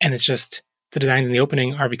age 8 and it's just the designs in the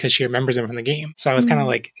opening are because she remembers them from the game. So I was kind of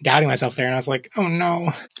like doubting myself there and I was like, oh no.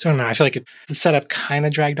 So I don't know. I feel like the setup kind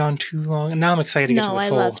of dragged on too long. And now I'm excited to get to the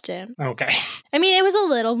full. No, I loved it. Okay. I mean, it was a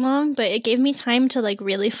little long, but it gave me time to like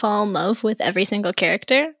really fall in love with every single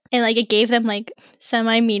character. And like it gave them like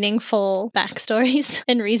semi-meaningful backstories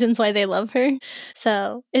and reasons why they love her.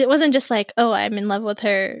 So it wasn't just like, oh, I'm in love with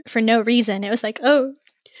her for no reason. It was like, oh,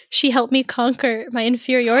 she helped me conquer my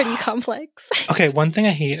inferiority complex. Okay, one thing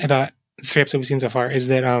I hate about 3 episodes we've seen so far is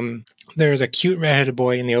that there's a cute redheaded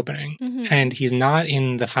boy in the opening and he's not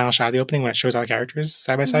in the final shot of the opening when it shows all the characters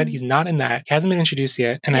side by side. He's not in that. He hasn't been introduced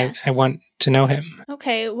yet and I want to know him.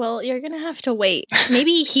 Okay, well, you're gonna have to wait.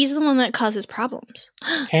 Maybe he's the one that causes problems.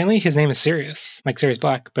 Apparently his name is Sirius, like Sirius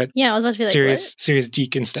Black, but yeah, I was about to be like, Sirius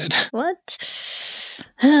Deke instead. What?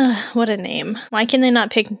 What a name. Why can they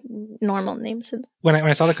not pick normal names? When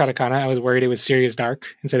I saw the katakana, I was worried it was Sirius Dark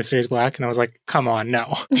instead of Sirius Black, and I was like, come on,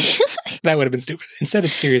 no. That would have been stupid. Instead,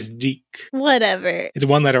 it's Sirius Deke. Whatever. It's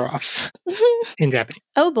 1 letter off in Japanese.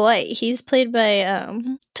 Oh boy, he's played by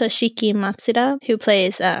Toshiki Matsuda, who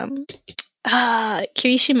plays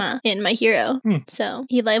Kirishima in My Hero. So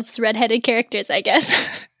he loves redheaded characters, I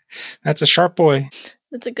guess. That's a sharp boy.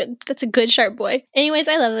 That's a good sharp boy. Anyways,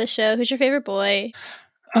 I love this show. Who's your favorite boy?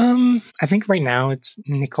 I think right now it's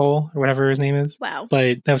Nicole or whatever his name is. Wow.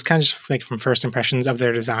 But that was kind of just like from first impressions of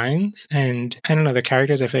their designs. And I don't know, their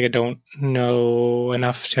characters, I feel like I don't know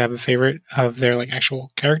enough to have a favorite of their like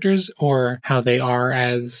actual characters or how they are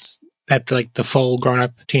as at like the full grown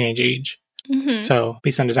up teenage age. Mm-hmm. So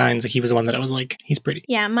based on designs, he was the one that I was like, he's pretty.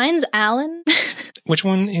 Yeah, mine's Alan. Which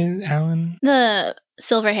one is Alan? The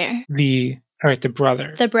silver hair. The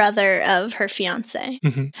brother. The brother of her fiance.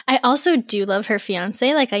 Mm-hmm. I also do love her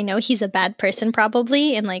fiance. Like, I know he's a bad person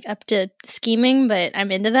probably and like up to scheming, but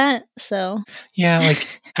I'm into that. So yeah,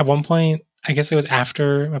 like at one point, I guess it was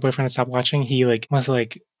after my boyfriend had stopped watching, he like was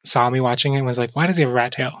like saw me watching it and was like, why does he have a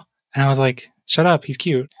rat tail? And I was like, shut up, he's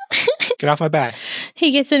cute. Get off my back.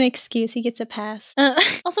 He gets an excuse. He gets a pass.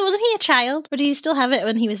 Also, wasn't he a child? Or did he still have it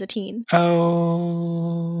when he was a teen?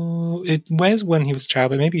 Oh, it was when he was a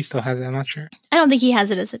child, but maybe he still has it. I'm not sure. I don't think he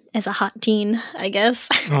has it as a hot teen, I guess.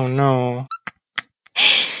 Oh, no.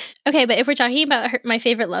 Okay, but if we're talking about my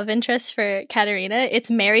favorite love interest for Katarina,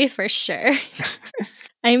 it's Mary for sure.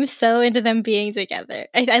 I'm so into them being together.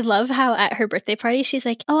 I love how at her birthday party, she's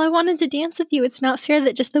like, oh, I wanted to dance with you. It's not fair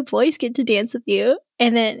that just the boys get to dance with you.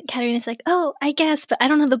 And then Katarina's like, oh, I guess, but I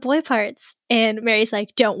don't know the boy parts. And Mary's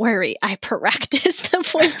like, don't worry, I practice the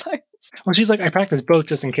boy parts. Well, she's like, I practice both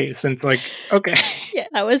just in case. And it's like, okay. Yeah,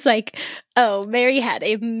 I was like, oh, Mary had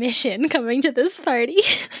a mission coming to this party.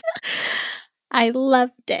 I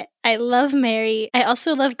loved it. I love Mary. I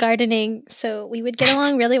also love gardening, so we would get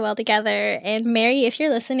along really well together. And Mary, if you're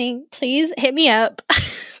listening, please hit me up.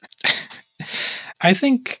 I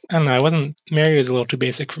think, I don't know, Mary was a little too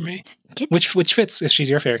basic for me. Which fits if she's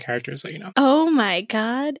your favorite character, so you know. Oh my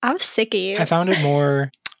god. I'm sick of you. I found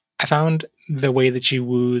the way that she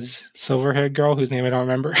woos silver-haired girl, whose name I don't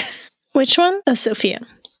remember. Which one? Oh, Sophia.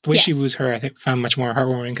 The way she woos her, I think, found much more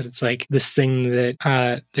heartwarming because it's like this thing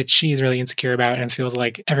that she's really insecure about and feels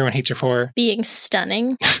like everyone hates her for. Being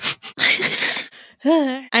stunning.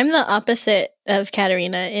 I'm the opposite of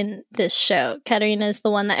Katarina in this show. Katarina is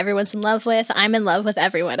the one that everyone's in love with. I'm in love with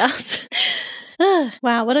everyone else.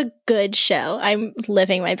 Wow, what a good show. I'm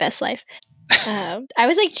living my best life. I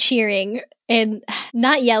was like cheering and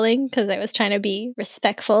not yelling because I was trying to be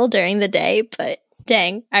respectful during the day, but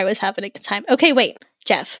dang, I was having a good time. Okay, wait.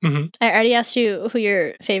 Jeff, mm-hmm. I already asked you who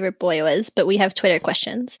your favorite boy was, but we have Twitter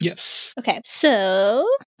questions. Yes. Okay, so,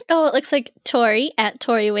 it looks like Tori at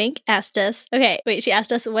Tori Wink asked us, she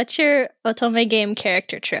asked us, what's your Otome game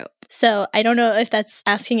character trope? So I don't know if that's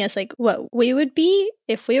asking us like what we would be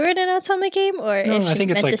if we were in an Otome game, or no, if she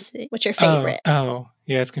meant to say, what's your favorite? Oh,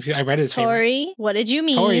 yeah, it's confusing. I read his favorite. Tori, what did you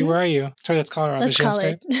mean? Tori, where are you? Tori, let's call her on. Let's call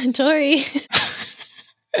her. Tori.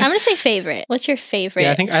 I'm going to say favorite. What's your favorite?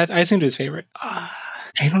 Yeah, I think I assumed it was favorite.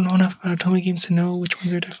 I don't know enough about Otome games to know which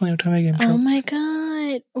ones are definitely Otome game tropes. Oh my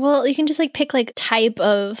god. Well, you can just like pick like type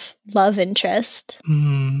of love interest.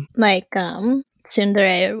 Like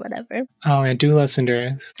tsundere or whatever. Oh, I do love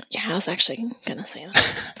tsunderes. Yeah, I was actually gonna say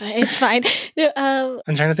that, but it's fine.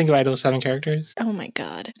 I'm trying to think of Idol 7 characters. Oh my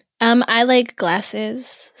god. I like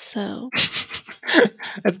glasses, so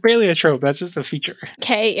that's barely a trope. That's just a feature.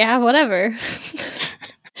 Okay, yeah, whatever.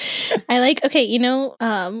 I like,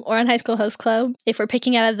 Ouran High School Host Club. If we're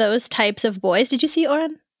picking out of those types of boys, did you see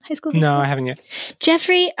Ouran High School Host Club? No, I haven't yet.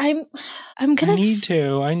 Jeffrey, I'm gonna... I need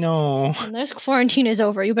to, I know. When this quarantine is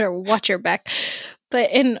over, you better watch your back. But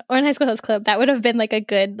in Ouran High School Host Club, that would have been like a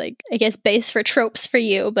good, like, I guess, base for tropes for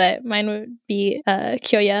you, but mine would be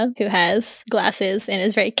Kyoya, who has glasses and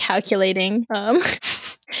is very calculating, and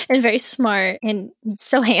very smart and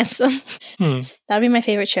so handsome. That would be my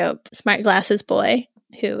favorite trope. Smart glasses boy,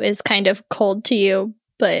 who is kind of cold to you,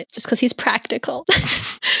 but just because he's practical.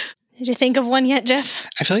 Did you think of one yet, Jeff?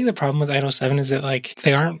 I feel like the problem with Idol 7 is that, like,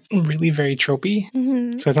 they aren't really very tropey.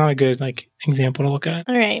 Mm-hmm. So it's not a good, like, example to look at.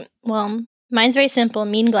 All right. Well, mine's very simple.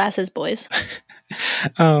 Mean glasses boys.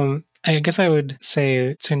 I guess I would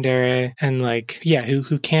say tsundere and, like, yeah,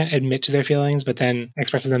 who can't admit to their feelings, but then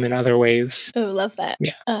expresses them in other ways. Oh, love that.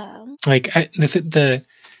 Yeah. The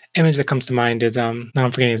image that comes to mind is, now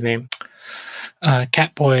I'm forgetting his name.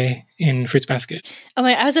 Catboy in Fruits Basket. Oh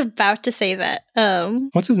my, I was about to say that.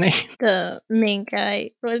 What's his name? The main guy.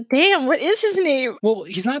 Well, damn, what is his name? Well,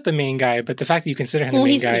 he's not the main guy, but the fact that you consider him the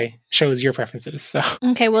main guy shows your preferences, so.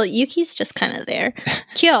 Okay, well, Yuki's just kind of there.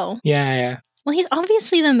 Kyo. Yeah. Well, he's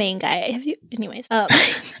obviously the main guy. Anyways.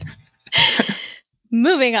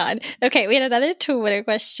 Moving on. Okay, we had another Twitter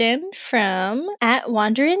question from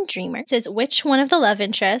 @WanderingDreamer. It says, which one of the love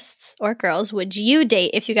interests or girls would you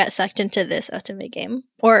date if you got sucked into this Otome game?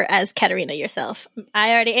 Or as Katarina yourself?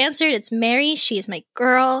 I already answered. It's Mary. She's my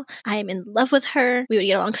girl. I am in love with her. We would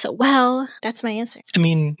get along so well. That's my answer. I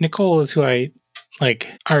mean, Nicole is who I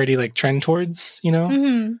like already like trend towards, you know,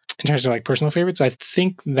 Mm-hmm. in terms of like personal favorites. I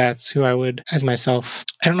think that's who I would as myself.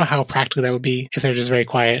 I don't know how practical that would be if they're just very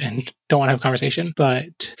quiet and don't want to have a conversation, but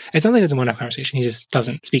it's not that he doesn't want to have a conversation. He just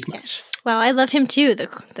doesn't speak much. Yes. Wow, I love him too.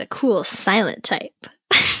 The cool silent type.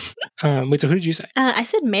 Wait, so who did you say? I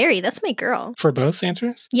said Mary. That's my girl. For both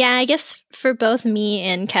answers? Yeah, I guess for both me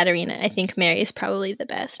and Katarina, I think Mary is probably the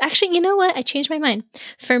best. Actually, you know what? I changed my mind.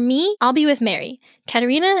 For me, I'll be with Mary.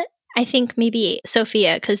 Katarina, I think maybe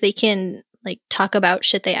Sophia, because they can like talk about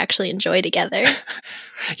shit they actually enjoy together.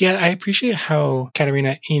 Yeah, I appreciate how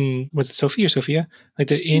Katarina was it Sophie or Sophia? Like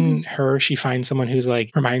that in her, she finds someone who's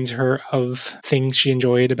like reminds her of things she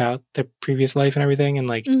enjoyed about the previous life and everything. And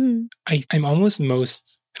like, I'm almost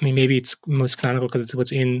I mean, maybe it's most canonical because it's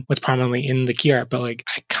what's prominently in the key art, but like,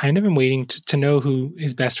 I kind of am waiting to know who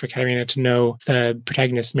is best for Katarina to know the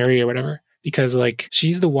protagonist, Mary or whatever. Because like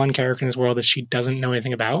she's the one character in this world that she doesn't know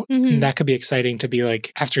anything about. And that could be exciting to be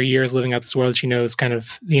like, after years living out this world, she knows kind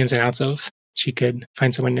of the ins and outs of. She could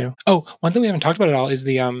find someone new. Oh, one thing we haven't talked about at all is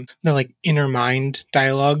the like inner mind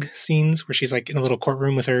dialogue scenes where she's like in a little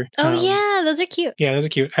courtroom with her. Oh yeah, those are cute. Yeah, those are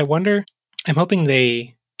cute. I'm hoping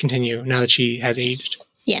they continue now that she has aged.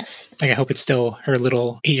 Yes. Like I hope it's still her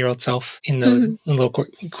little 8-year-old self in those little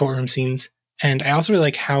courtroom scenes. And I also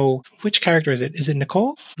really like which character is it? Is it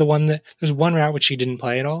Nicole? The one there's one route which she didn't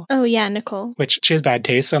play at all. Oh yeah, Nicole. Which she has bad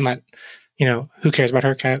taste, so I'm not, who cares about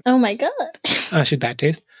her? Oh my God. She has bad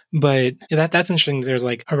taste. But that's interesting. There's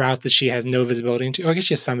like a route that she has no visibility into. Or I guess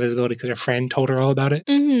she has some visibility because her friend told her all about it.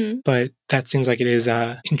 But that seems like it is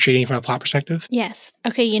intriguing from a plot perspective. Yes.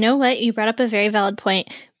 Okay, you know what? You brought up a very valid point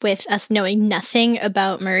with us knowing nothing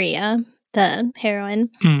about Maria, the heroine.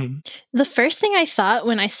 The first thing I thought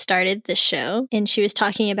when I started the show, and she was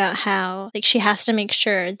talking about how like she has to make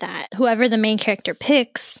sure that whoever the main character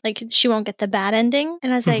picks, like she won't get the bad ending.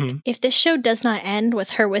 And I was like, if this show does not end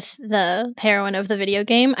with her with the heroine of the video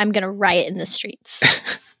game, I'm gonna riot in the streets.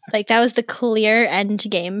 Like that was the clear end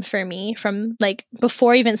game for me from like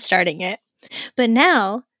before even starting it. But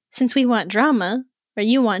now, since we want drama, or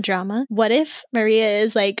you want drama, what if Maria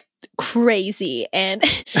is like crazy and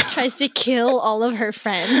tries to kill all of her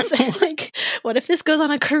friends? Like, what if this goes on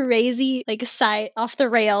a crazy, like, side off the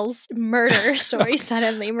rails murder story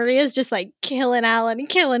suddenly? Maria's just like killing Alan,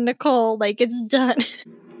 killing Nicole, like it's done.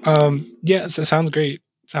 Yeah, so it sounds great.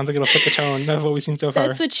 Sounds like it'll fit the tone of what we've seen so far.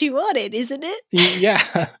 That's what she wanted, isn't it? Yeah.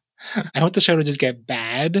 I want the show to just get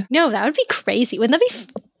bad. No, that would be crazy. Wouldn't that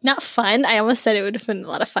be not fun? I almost said it would have been a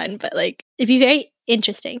lot of fun, but like it'd be very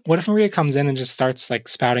interesting. What if Maria comes in and just starts like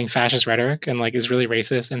spouting fascist rhetoric and like is really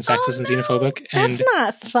racist and sexist and xenophobic? That's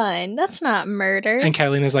not fun. That's not murder. And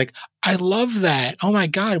Catalina's like, I love that. Oh my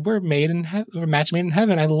God, we're match made in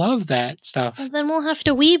heaven. I love that stuff. Well, then we'll have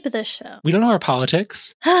to weeb the show. We don't know our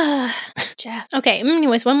politics. Jeff. Okay.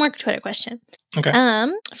 Anyways, one more Twitter question. Okay.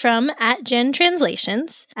 From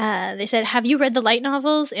 @GenTranslations. They said, have you read the light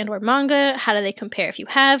novels and or manga? How do they compare? If you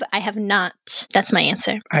have, I have not. That's my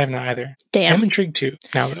answer. I have not either. Damn. I'm intrigued too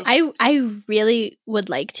now though. I really would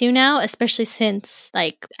like to now, especially since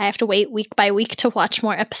like I have to wait week by week to watch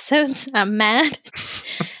more episodes. I'm mad.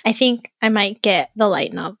 I think I might get the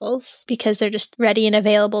light novels because they're just ready and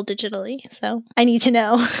available digitally. So I need to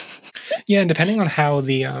know. Yeah, and depending on how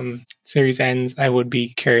the series ends, I would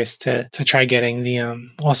be curious to try getting the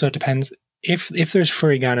also it depends if there's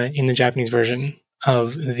Furigana in the Japanese version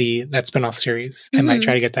of that spin-off series. I might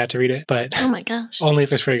try to get that to read it, but oh my gosh, only if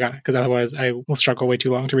there's Furigana, because otherwise I will struggle way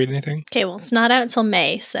too long to read anything. Okay, well, it's not out until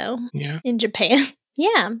May, so yeah, in Japan.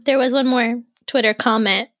 Yeah, there was one more Twitter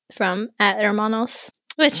comment from @Hermanos,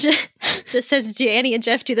 which just says, do Annie and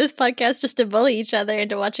Jeff do this podcast just to bully each other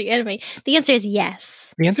into watching anime? The answer is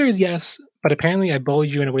yes. The answer is yes, but apparently I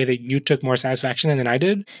bullied you in a way that you took more satisfaction in than I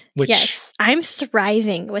did. Which... Yes, I'm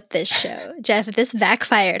thriving with this show. Jeff, this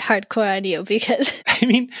backfired hardcore on you because... I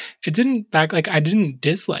mean, it didn't I didn't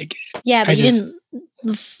dislike it. Yeah, but you didn't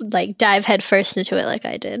like dive headfirst into it like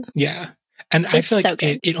I did. Yeah. And I feel like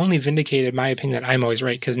it only vindicated my opinion that I'm always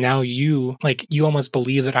right, because now you almost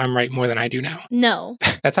believe that I'm right more than I do now. No.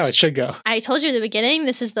 That's how it should go. I told you at the beginning,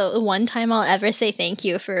 this is the one time I'll ever say thank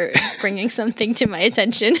you for bringing something to my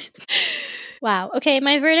attention. Wow. Okay,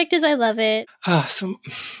 my verdict is I love it.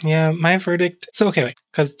 My verdict. So, okay, wait.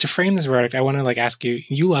 Because to frame this verdict, I want to ask you,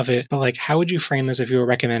 you love it, but how would you frame this if you were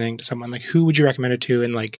recommending to someone? Who would you recommend it to,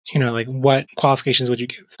 and what qualifications would you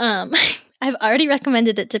give? I've already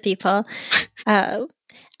recommended it to people.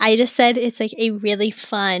 I just said it's a really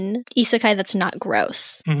fun isekai that's not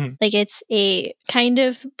gross. Mm-hmm. It's a kind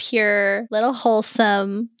of pure, little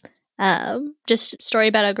wholesome, just story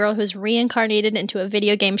about a girl who's reincarnated into a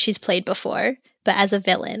video game she's played before, but as a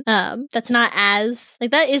villain. That's not as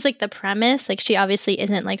like, that is like the premise. Like, she obviously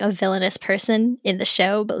isn't like a villainous person in the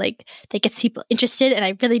show, but like that gets people interested, and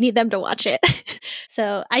I really need them to watch it.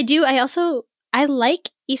 So I like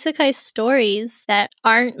isekai stories that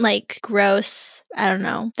aren't like gross. I don't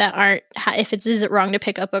know, that aren't is it wrong to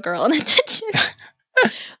pick up a girl in a dungeon?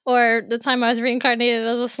 Or the time I was reincarnated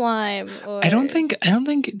as a slime. Or... I don't think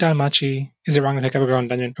Danmachi, is it wrong to pick up a girl in a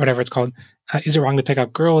dungeon, or whatever it's called. Is it wrong to pick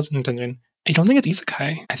up girls in a dungeon? I don't think it's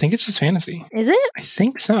isekai. I think it's just fantasy. Is it? I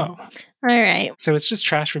think so. All right. So it's just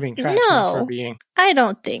trash for being trash. No, not for being... I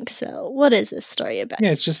don't think so. What is this story about?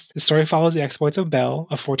 Yeah, it's just, the story follows the exploits of Bel,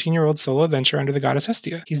 a 14-year-old solo adventurer under the goddess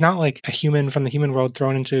Hestia. He's not like a human from the human world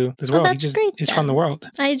thrown into this world. He just is from the world.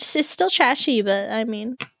 It's still trashy, but I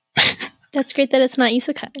mean... That's great that it's not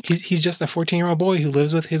isekai. He's just a 14-year-old boy who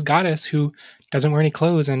lives with his goddess who doesn't wear any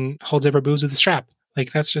clothes and holds up her boobs with a strap.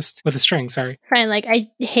 Like, that's just with a string, sorry. Fine, like, I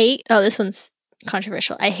hate... Oh, this one's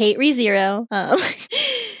controversial. I hate ReZero. I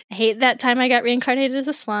hate that time I got reincarnated as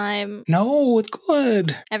a slime. No, it's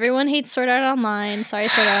good. Everyone hates Sword Art Online. Sorry,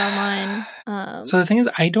 Sword Art Online. So the thing is,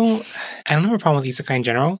 I don't have a problem with isekai in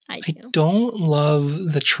general. I don't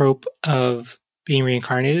love the trope of being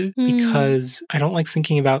reincarnated because I don't like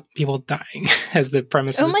thinking about people dying as the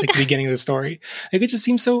premise of the beginning of the story. Like, it just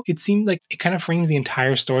seems so, it seemed like it kind of frames the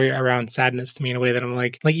entire story around sadness to me in a way that I'm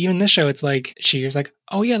like even this show, it's like, Shigeru's like,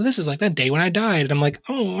 oh yeah, this is like that day when I died. And I'm like,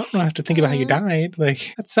 oh, I don't have to think about how you died.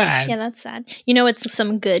 Like, that's sad. Yeah, that's sad. You know what's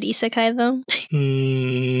some good isekai though?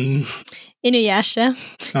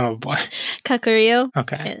 Inuyasha. Oh boy. Kakuryo.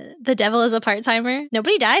 Okay. The devil is a part-timer.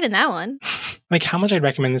 Nobody died in that one. Like, how much I'd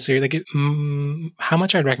recommend the series, how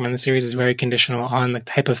much I'd recommend the series is very conditional on the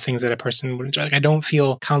type of things that a person would enjoy. Like, I don't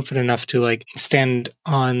feel confident enough to like stand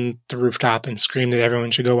on the rooftop and scream that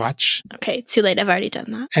everyone should go watch. Okay, too late. I've already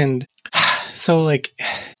done that. And so like,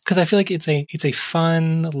 because I feel like it's a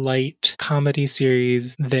fun, light comedy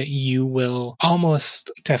series that you will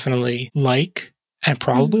almost definitely like and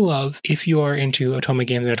probably love if you are into otome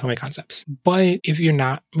games and otome concepts. But if you're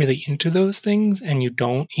not really into those things and you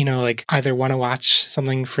don't, like either want to watch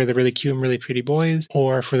something for the really cute and really pretty boys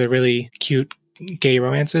or for the really cute gay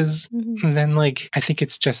romances, then like, I think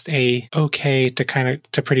it's just a okay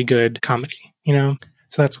to pretty good comedy,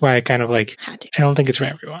 So that's why I kind of like, I don't think it's for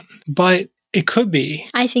everyone, but it could be.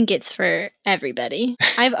 I think it's for everybody.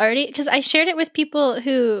 Because I shared it with people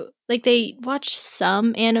who, like, they watch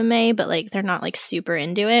some anime, but, like, they're not, like, super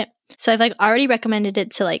into it. So I've, like, already recommended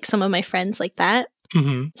it to, like, some of my friends like that.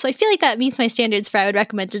 So I feel like that meets my standards for I would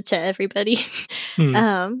recommend it to everybody.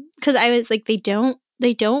 Because I was, like, they don't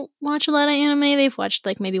watch a lot of anime. They've watched,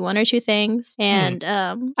 like, maybe one or two things. And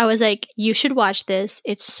I was like, you should watch this.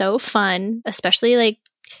 It's so fun, especially, like,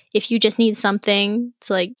 if you just need something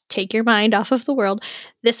to like take your mind off of the world,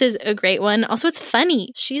 this is a great one. Also, it's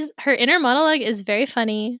funny. Her inner monologue is very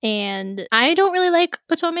funny, and I don't really like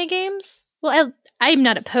otome games. Well, I'm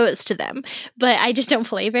not opposed to them, but I just don't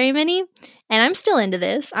play very many, and I'm still into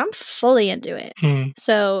this. I'm fully into it.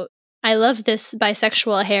 So I love this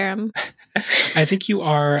bisexual harem. I think you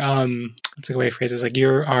are, that's a good way to phrase this, like you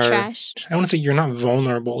are trash. I want to say you're not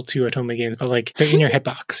vulnerable to otome games, but like they're in your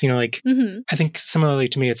hitbox, like I think similarly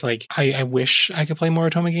to me, it's like I wish I could play more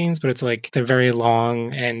otome games, but it's like they're very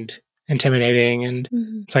long and intimidating, and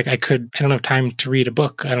it's like I don't have time to read a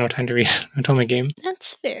book. I don't have time to read an otome game.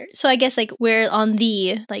 That's fair. So I guess like we're on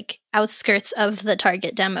the like outskirts of the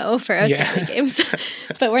target demo for otome games,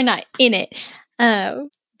 but we're not in it.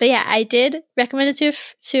 But yeah, I did recommend it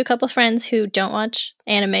to a couple friends who don't watch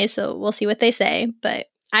anime, so we'll see what they say. But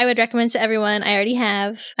I would recommend it to everyone. I already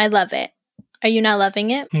have. I love it. Are you not loving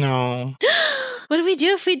it? No. What do we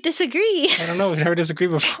do if we disagree? I don't know. We've never disagreed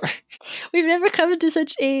before. We've never come to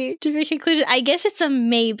such a different conclusion. I guess it's a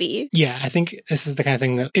maybe. Yeah, I think this is the kind of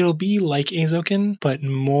thing that it'll be like Eizouken, but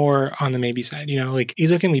more on the maybe side. Like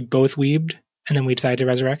Eizouken, we both weebed, and then we decided to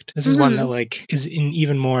resurrect. This is one that like is in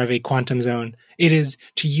even more of a quantum zone. It is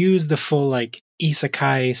to use the full like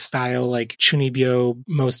isekai style, like Chunibyo,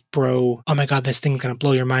 most bro, oh my god, this thing's gonna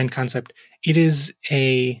blow your mind concept. It is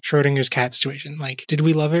a Schrodinger's cat situation. Like, did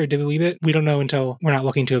we love it or did we weeb it? We don't know until we're not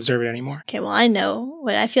looking to observe it anymore. Okay, well, I know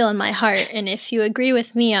what I feel in my heart, and if you agree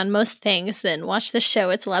with me on most things, then watch this show.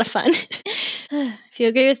 It's a lot of fun. If you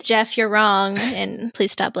agree with Jeff, you're wrong, and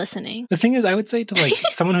please stop listening. The thing is, I would say to like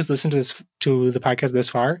someone who's listened to the podcast this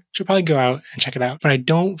far should probably go out and check it out. But I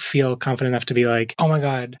don't feel confident enough to be like, oh my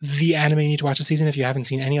god, the anime you need to watch this season if you haven't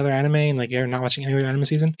seen any other anime and like you're not watching any other anime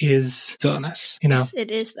season is villainous. Yes, it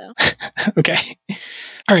is though. Okay.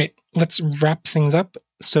 All right. Let's wrap things up.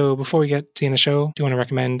 So before we get to the end of the show, do you want to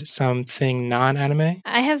recommend something non-anime?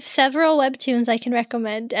 I have several webtoons I can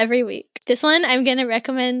recommend every week. This one, I'm going to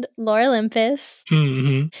recommend Lore Olympus.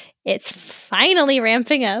 Mm-hmm. It's finally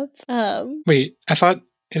ramping up. Wait, I thought,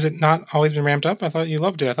 is it not always been ramped up? I thought you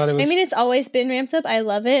loved it. I thought it was... I mean, it's always been ramped up. I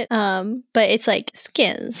love it. But it's like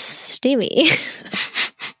skin steamy.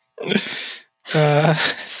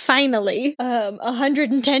 Finally,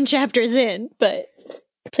 110 chapters in, but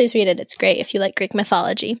please read it. It's great if you like Greek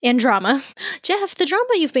mythology and drama. Jeff, the drama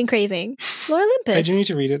you've been craving. Lore Olympus. I do need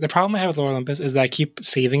to read it. The problem I have with Lore Olympus is that I keep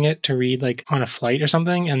saving it to read like on a flight or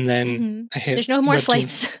something, and then I hit... There's no more Webtoon.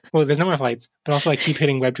 flights. Well, there's no more flights, but also I keep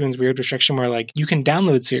hitting Webtoon's weird restriction where like you can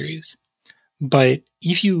download series, but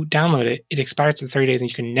if you download it, it expires in 30 days and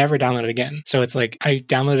you can never download it again. So it's like I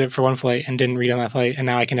downloaded it for one flight and didn't read on that flight, and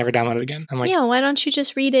now I can never download it again. I'm like, yeah, why don't you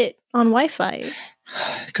just read it on Wi-Fi?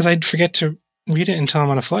 Because I'd forget to read it until I'm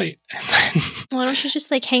on a flight. Why don't you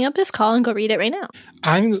just like hang up this call and go read it right now?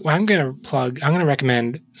 I'm going to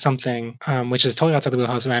recommend something which is totally outside the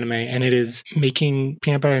wheelhouse of anime, and it is making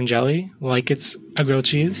peanut butter and jelly like it's a grilled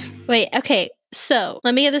cheese. Wait, okay. So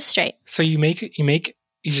let me get this straight. So you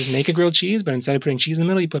just make a grilled cheese, but instead of putting cheese in the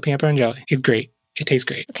middle, you put peanut butter and jelly. It's great. It tastes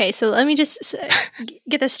great. Okay, so let me just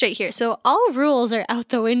get this straight here. So all rules are out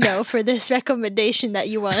the window for this recommendation that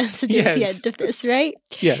you want us to do at the end of this, right?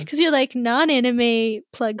 Yeah. Because you're like, non-anime,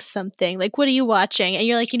 plug something. Like, what are you watching? And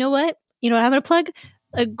you're like, you know what? I'm going to plug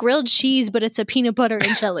a grilled cheese, but it's a peanut butter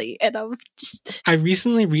and jelly. And I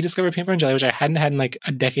recently rediscovered peanut butter and jelly, which I hadn't had in like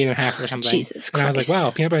a decade and a half or something. Jesus Christ. And I was like,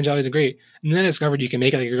 wow, peanut butter and jellies are great. And then I discovered you can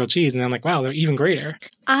make it like a grilled cheese, and I'm like, wow, they're even greater.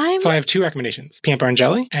 So I have two recommendations: peanut butter and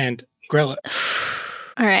jelly and grill it.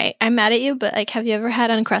 All right, I'm mad at you, but like, have you ever had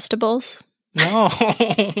Uncrustables? No.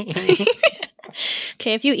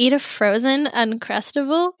 Okay, if you eat a frozen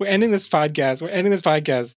Uncrustable... We're ending this podcast.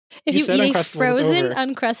 If you eat a frozen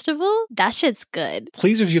Uncrustable, that shit's good.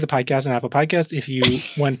 Please review the podcast on Apple Podcasts. If you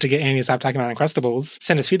want to get Annie to stop talking about Uncrustables,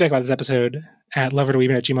 send us feedback about this episode at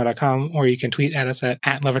lovertoweebit@gmail.com, or you can tweet at us at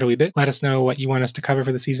lovertoweebit. Let us know what you want us to cover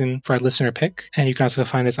for the season for our listener pick. And you can also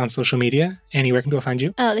find us on social media. Annie, where can people find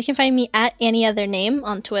you? Oh, they can find me at any other name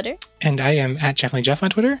on Twitter. And I am at JeffLeeJeff on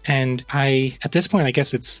Twitter. And at this point, I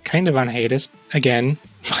guess it's kind of on hiatus again,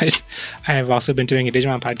 but I have also been doing a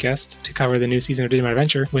Digimon podcast to cover the new season of Digimon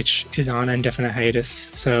Adventure, which is on indefinite hiatus.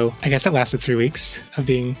 So I guess that lasted 3 weeks of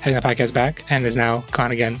having the podcast back and is now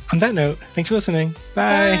gone again. On that note, thanks for listening.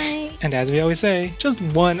 Bye. Bye. And as we always say, just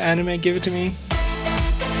one anime, give it to me.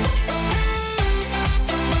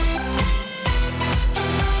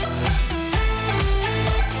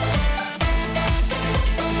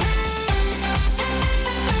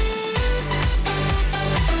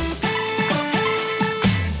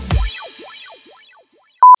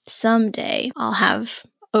 Someday I'll have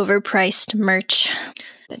overpriced merch,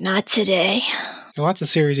 but not today. There are lots of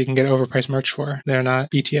series you can get overpriced merch for. They're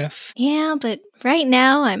not BTS. Yeah, but right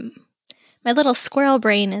now my little squirrel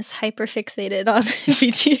brain is hyper-fixated on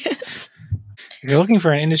BTS. If you're looking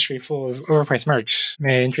for an industry full of overpriced merch,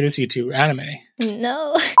 may I introduce you to anime?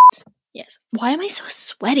 No. Yes. Why am I so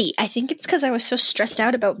sweaty? I think it's because I was so stressed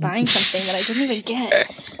out about buying something that I didn't even get.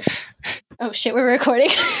 Oh shit, we're recording.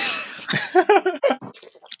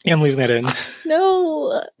 Yeah, I'm leaving that in.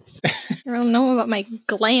 No. I don't know about my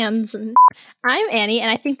glands. I'm Annie, and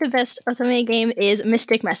I think the best otome game is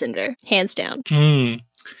Mystic Messenger, hands down.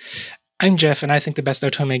 I'm Jeff, and I think the best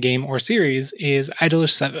otome game or series is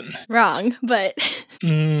Idolish 7. Wrong, but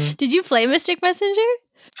did you play Mystic Messenger?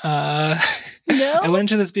 No? I went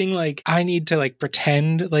into this being like, I need to like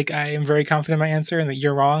pretend like I am very confident in my answer and that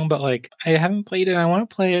you're wrong, but like I haven't played it and I want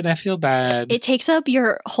to play it and I feel bad. It takes up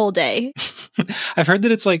your whole day. I've heard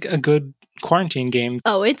that it's like a good quarantine game.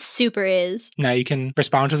 Oh, it super is. Now you can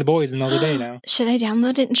respond to the boys in the middle of the day now. Should I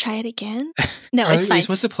download it and try it again? No, it's fine. Are you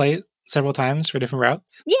supposed to play it several times for different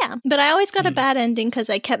routes? Yeah, but I always got a bad ending because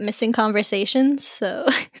I kept missing conversations, so...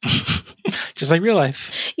 Just like real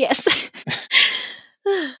life. Yes.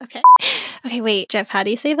 Okay, wait, Jeff, how do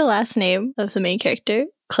you say the last name of the main character?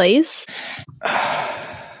 Clays?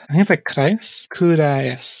 I think like Kreis?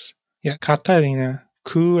 Kuraes. Yeah, Katarina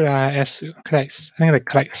Kuraesu. Kreis. I think like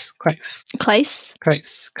Kreis.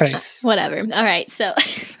 Kreis. Whatever. All right, so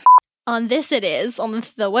on this it is, on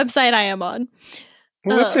the website I am on.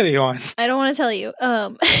 What website are you on? I don't want to tell you.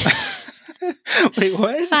 Wait,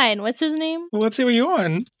 what? Fine, what's his name? What website were you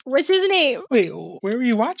on? What's his name? Wait, where were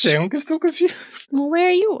you watching? I'm so confused. Well, where are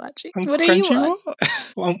you watching? On what are you on?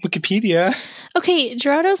 Well, on Wikipedia. Okay,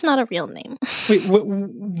 Gerardo's not a real name. Wait, what?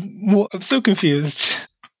 I'm so confused.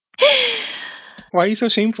 Why are you so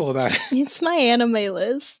shameful about it? It's my anime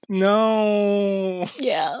list. No.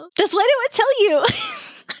 Yeah. That's what I would tell you.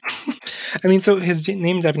 I mean, so his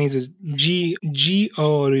name in Japanese is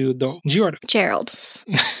Giorudo. Giorudo. Gerald.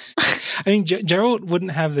 I mean, Gerald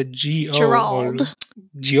wouldn't have the G-O. Gerald.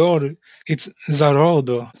 Gior. It's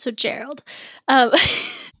Zaroldo. So Gerald.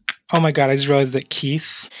 Oh my god, I just realized that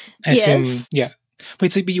Keith. I assume, yeah.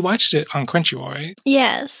 Wait, so but you watched it on Crunchyroll, right?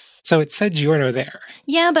 Yes. So it said Giorno there.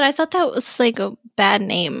 Yeah, but I thought that was like a bad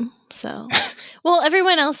name. So, well,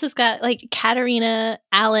 everyone else has got like Katarina,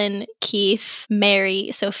 Alan, Keith, Mary,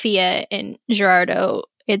 Sophia, and Gerardo.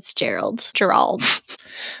 It's Gerald.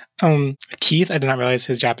 Keith, I did not realize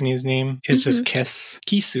his Japanese name is just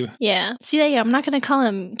Kisu. Yeah. See, I'm not going to call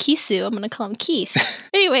him Kisu. I'm going to call him Keith.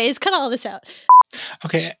 Anyways, cut all this out.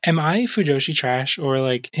 Okay, am I Fujoshi trash, or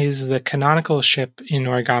like is the canonical ship in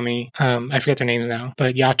Origami, I forget their names now,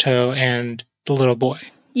 but Yato and the little boy?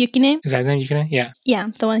 Yukine? Is that his name, Yukine? Yeah. Yeah,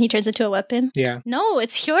 the one he turns into a weapon? Yeah. No,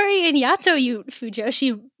 it's Hiyori and Yato, you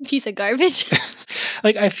Fujoshi piece of garbage.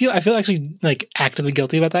 Like, I feel actually, like, actively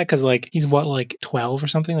guilty about that, because, like, he's, what, like, 12 or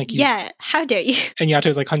something? Like, yeah, how dare you? And Yato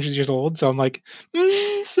is, like, hundreds of years old, so I'm like,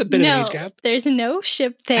 it's a bit of an age gap. There's no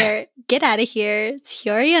ship there. Get out of here. It's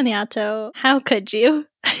Hiyori and Yato. How could you?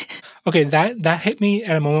 Okay, that hit me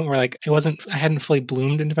at a moment where, like, I hadn't fully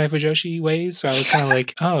bloomed into my Fujoshi ways, so I was kind of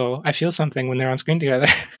like, oh, I feel something when they're on screen together.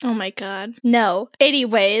 Oh my god. No.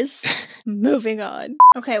 Anyways, moving on.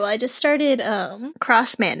 Okay, well, I just started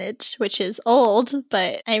Cross Manage, which is old,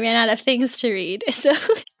 but I ran out of things to read, so...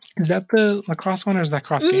 Is that the lacrosse one, or is that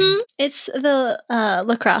Cross Game? It's the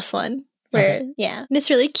lacrosse one. Where, yeah, and it's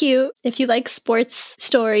really cute. If you like sports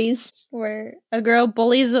stories where a girl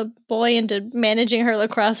bullies a boy into managing her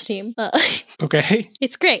lacrosse team. Okay.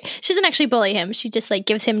 It's great. She doesn't actually bully him. She just like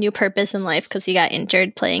gives him new purpose in life because he got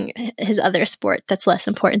injured playing his other sport that's less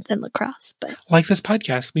important than lacrosse. But like this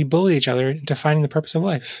podcast, we bully each other into finding the purpose of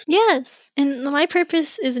life. Yes. And my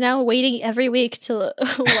purpose is now waiting every week to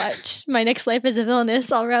watch My Next Life as a Villainess,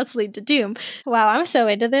 All Routes Lead to Doom. Wow, I'm so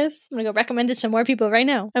into this. I'm going to go recommend it to more people right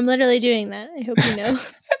now. I'm literally doing that. I hope you know.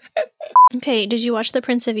 Okay, did you watch The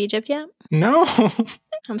Prince of Egypt yet? No.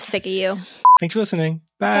 I'm sick of you. Thanks for listening.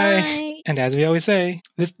 Bye. Bye. And as we always say,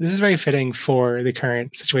 this is very fitting for the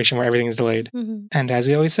current situation where everything is delayed. Mm-hmm. And as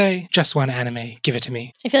we always say, just one anime, give it to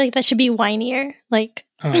me. I feel like that should be whinier. Like,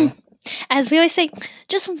 as we always say,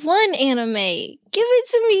 just one anime, give it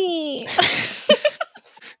to me.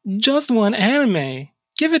 Just one anime,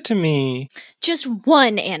 give it to me. Just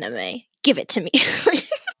one anime, give it to me.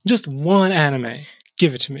 Just one anime,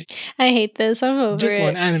 give it to me. I hate this. I'm over Just it.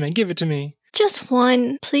 one anime, give it to me. Just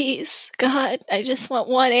one, please. God, I just want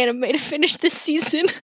one anime to finish this season.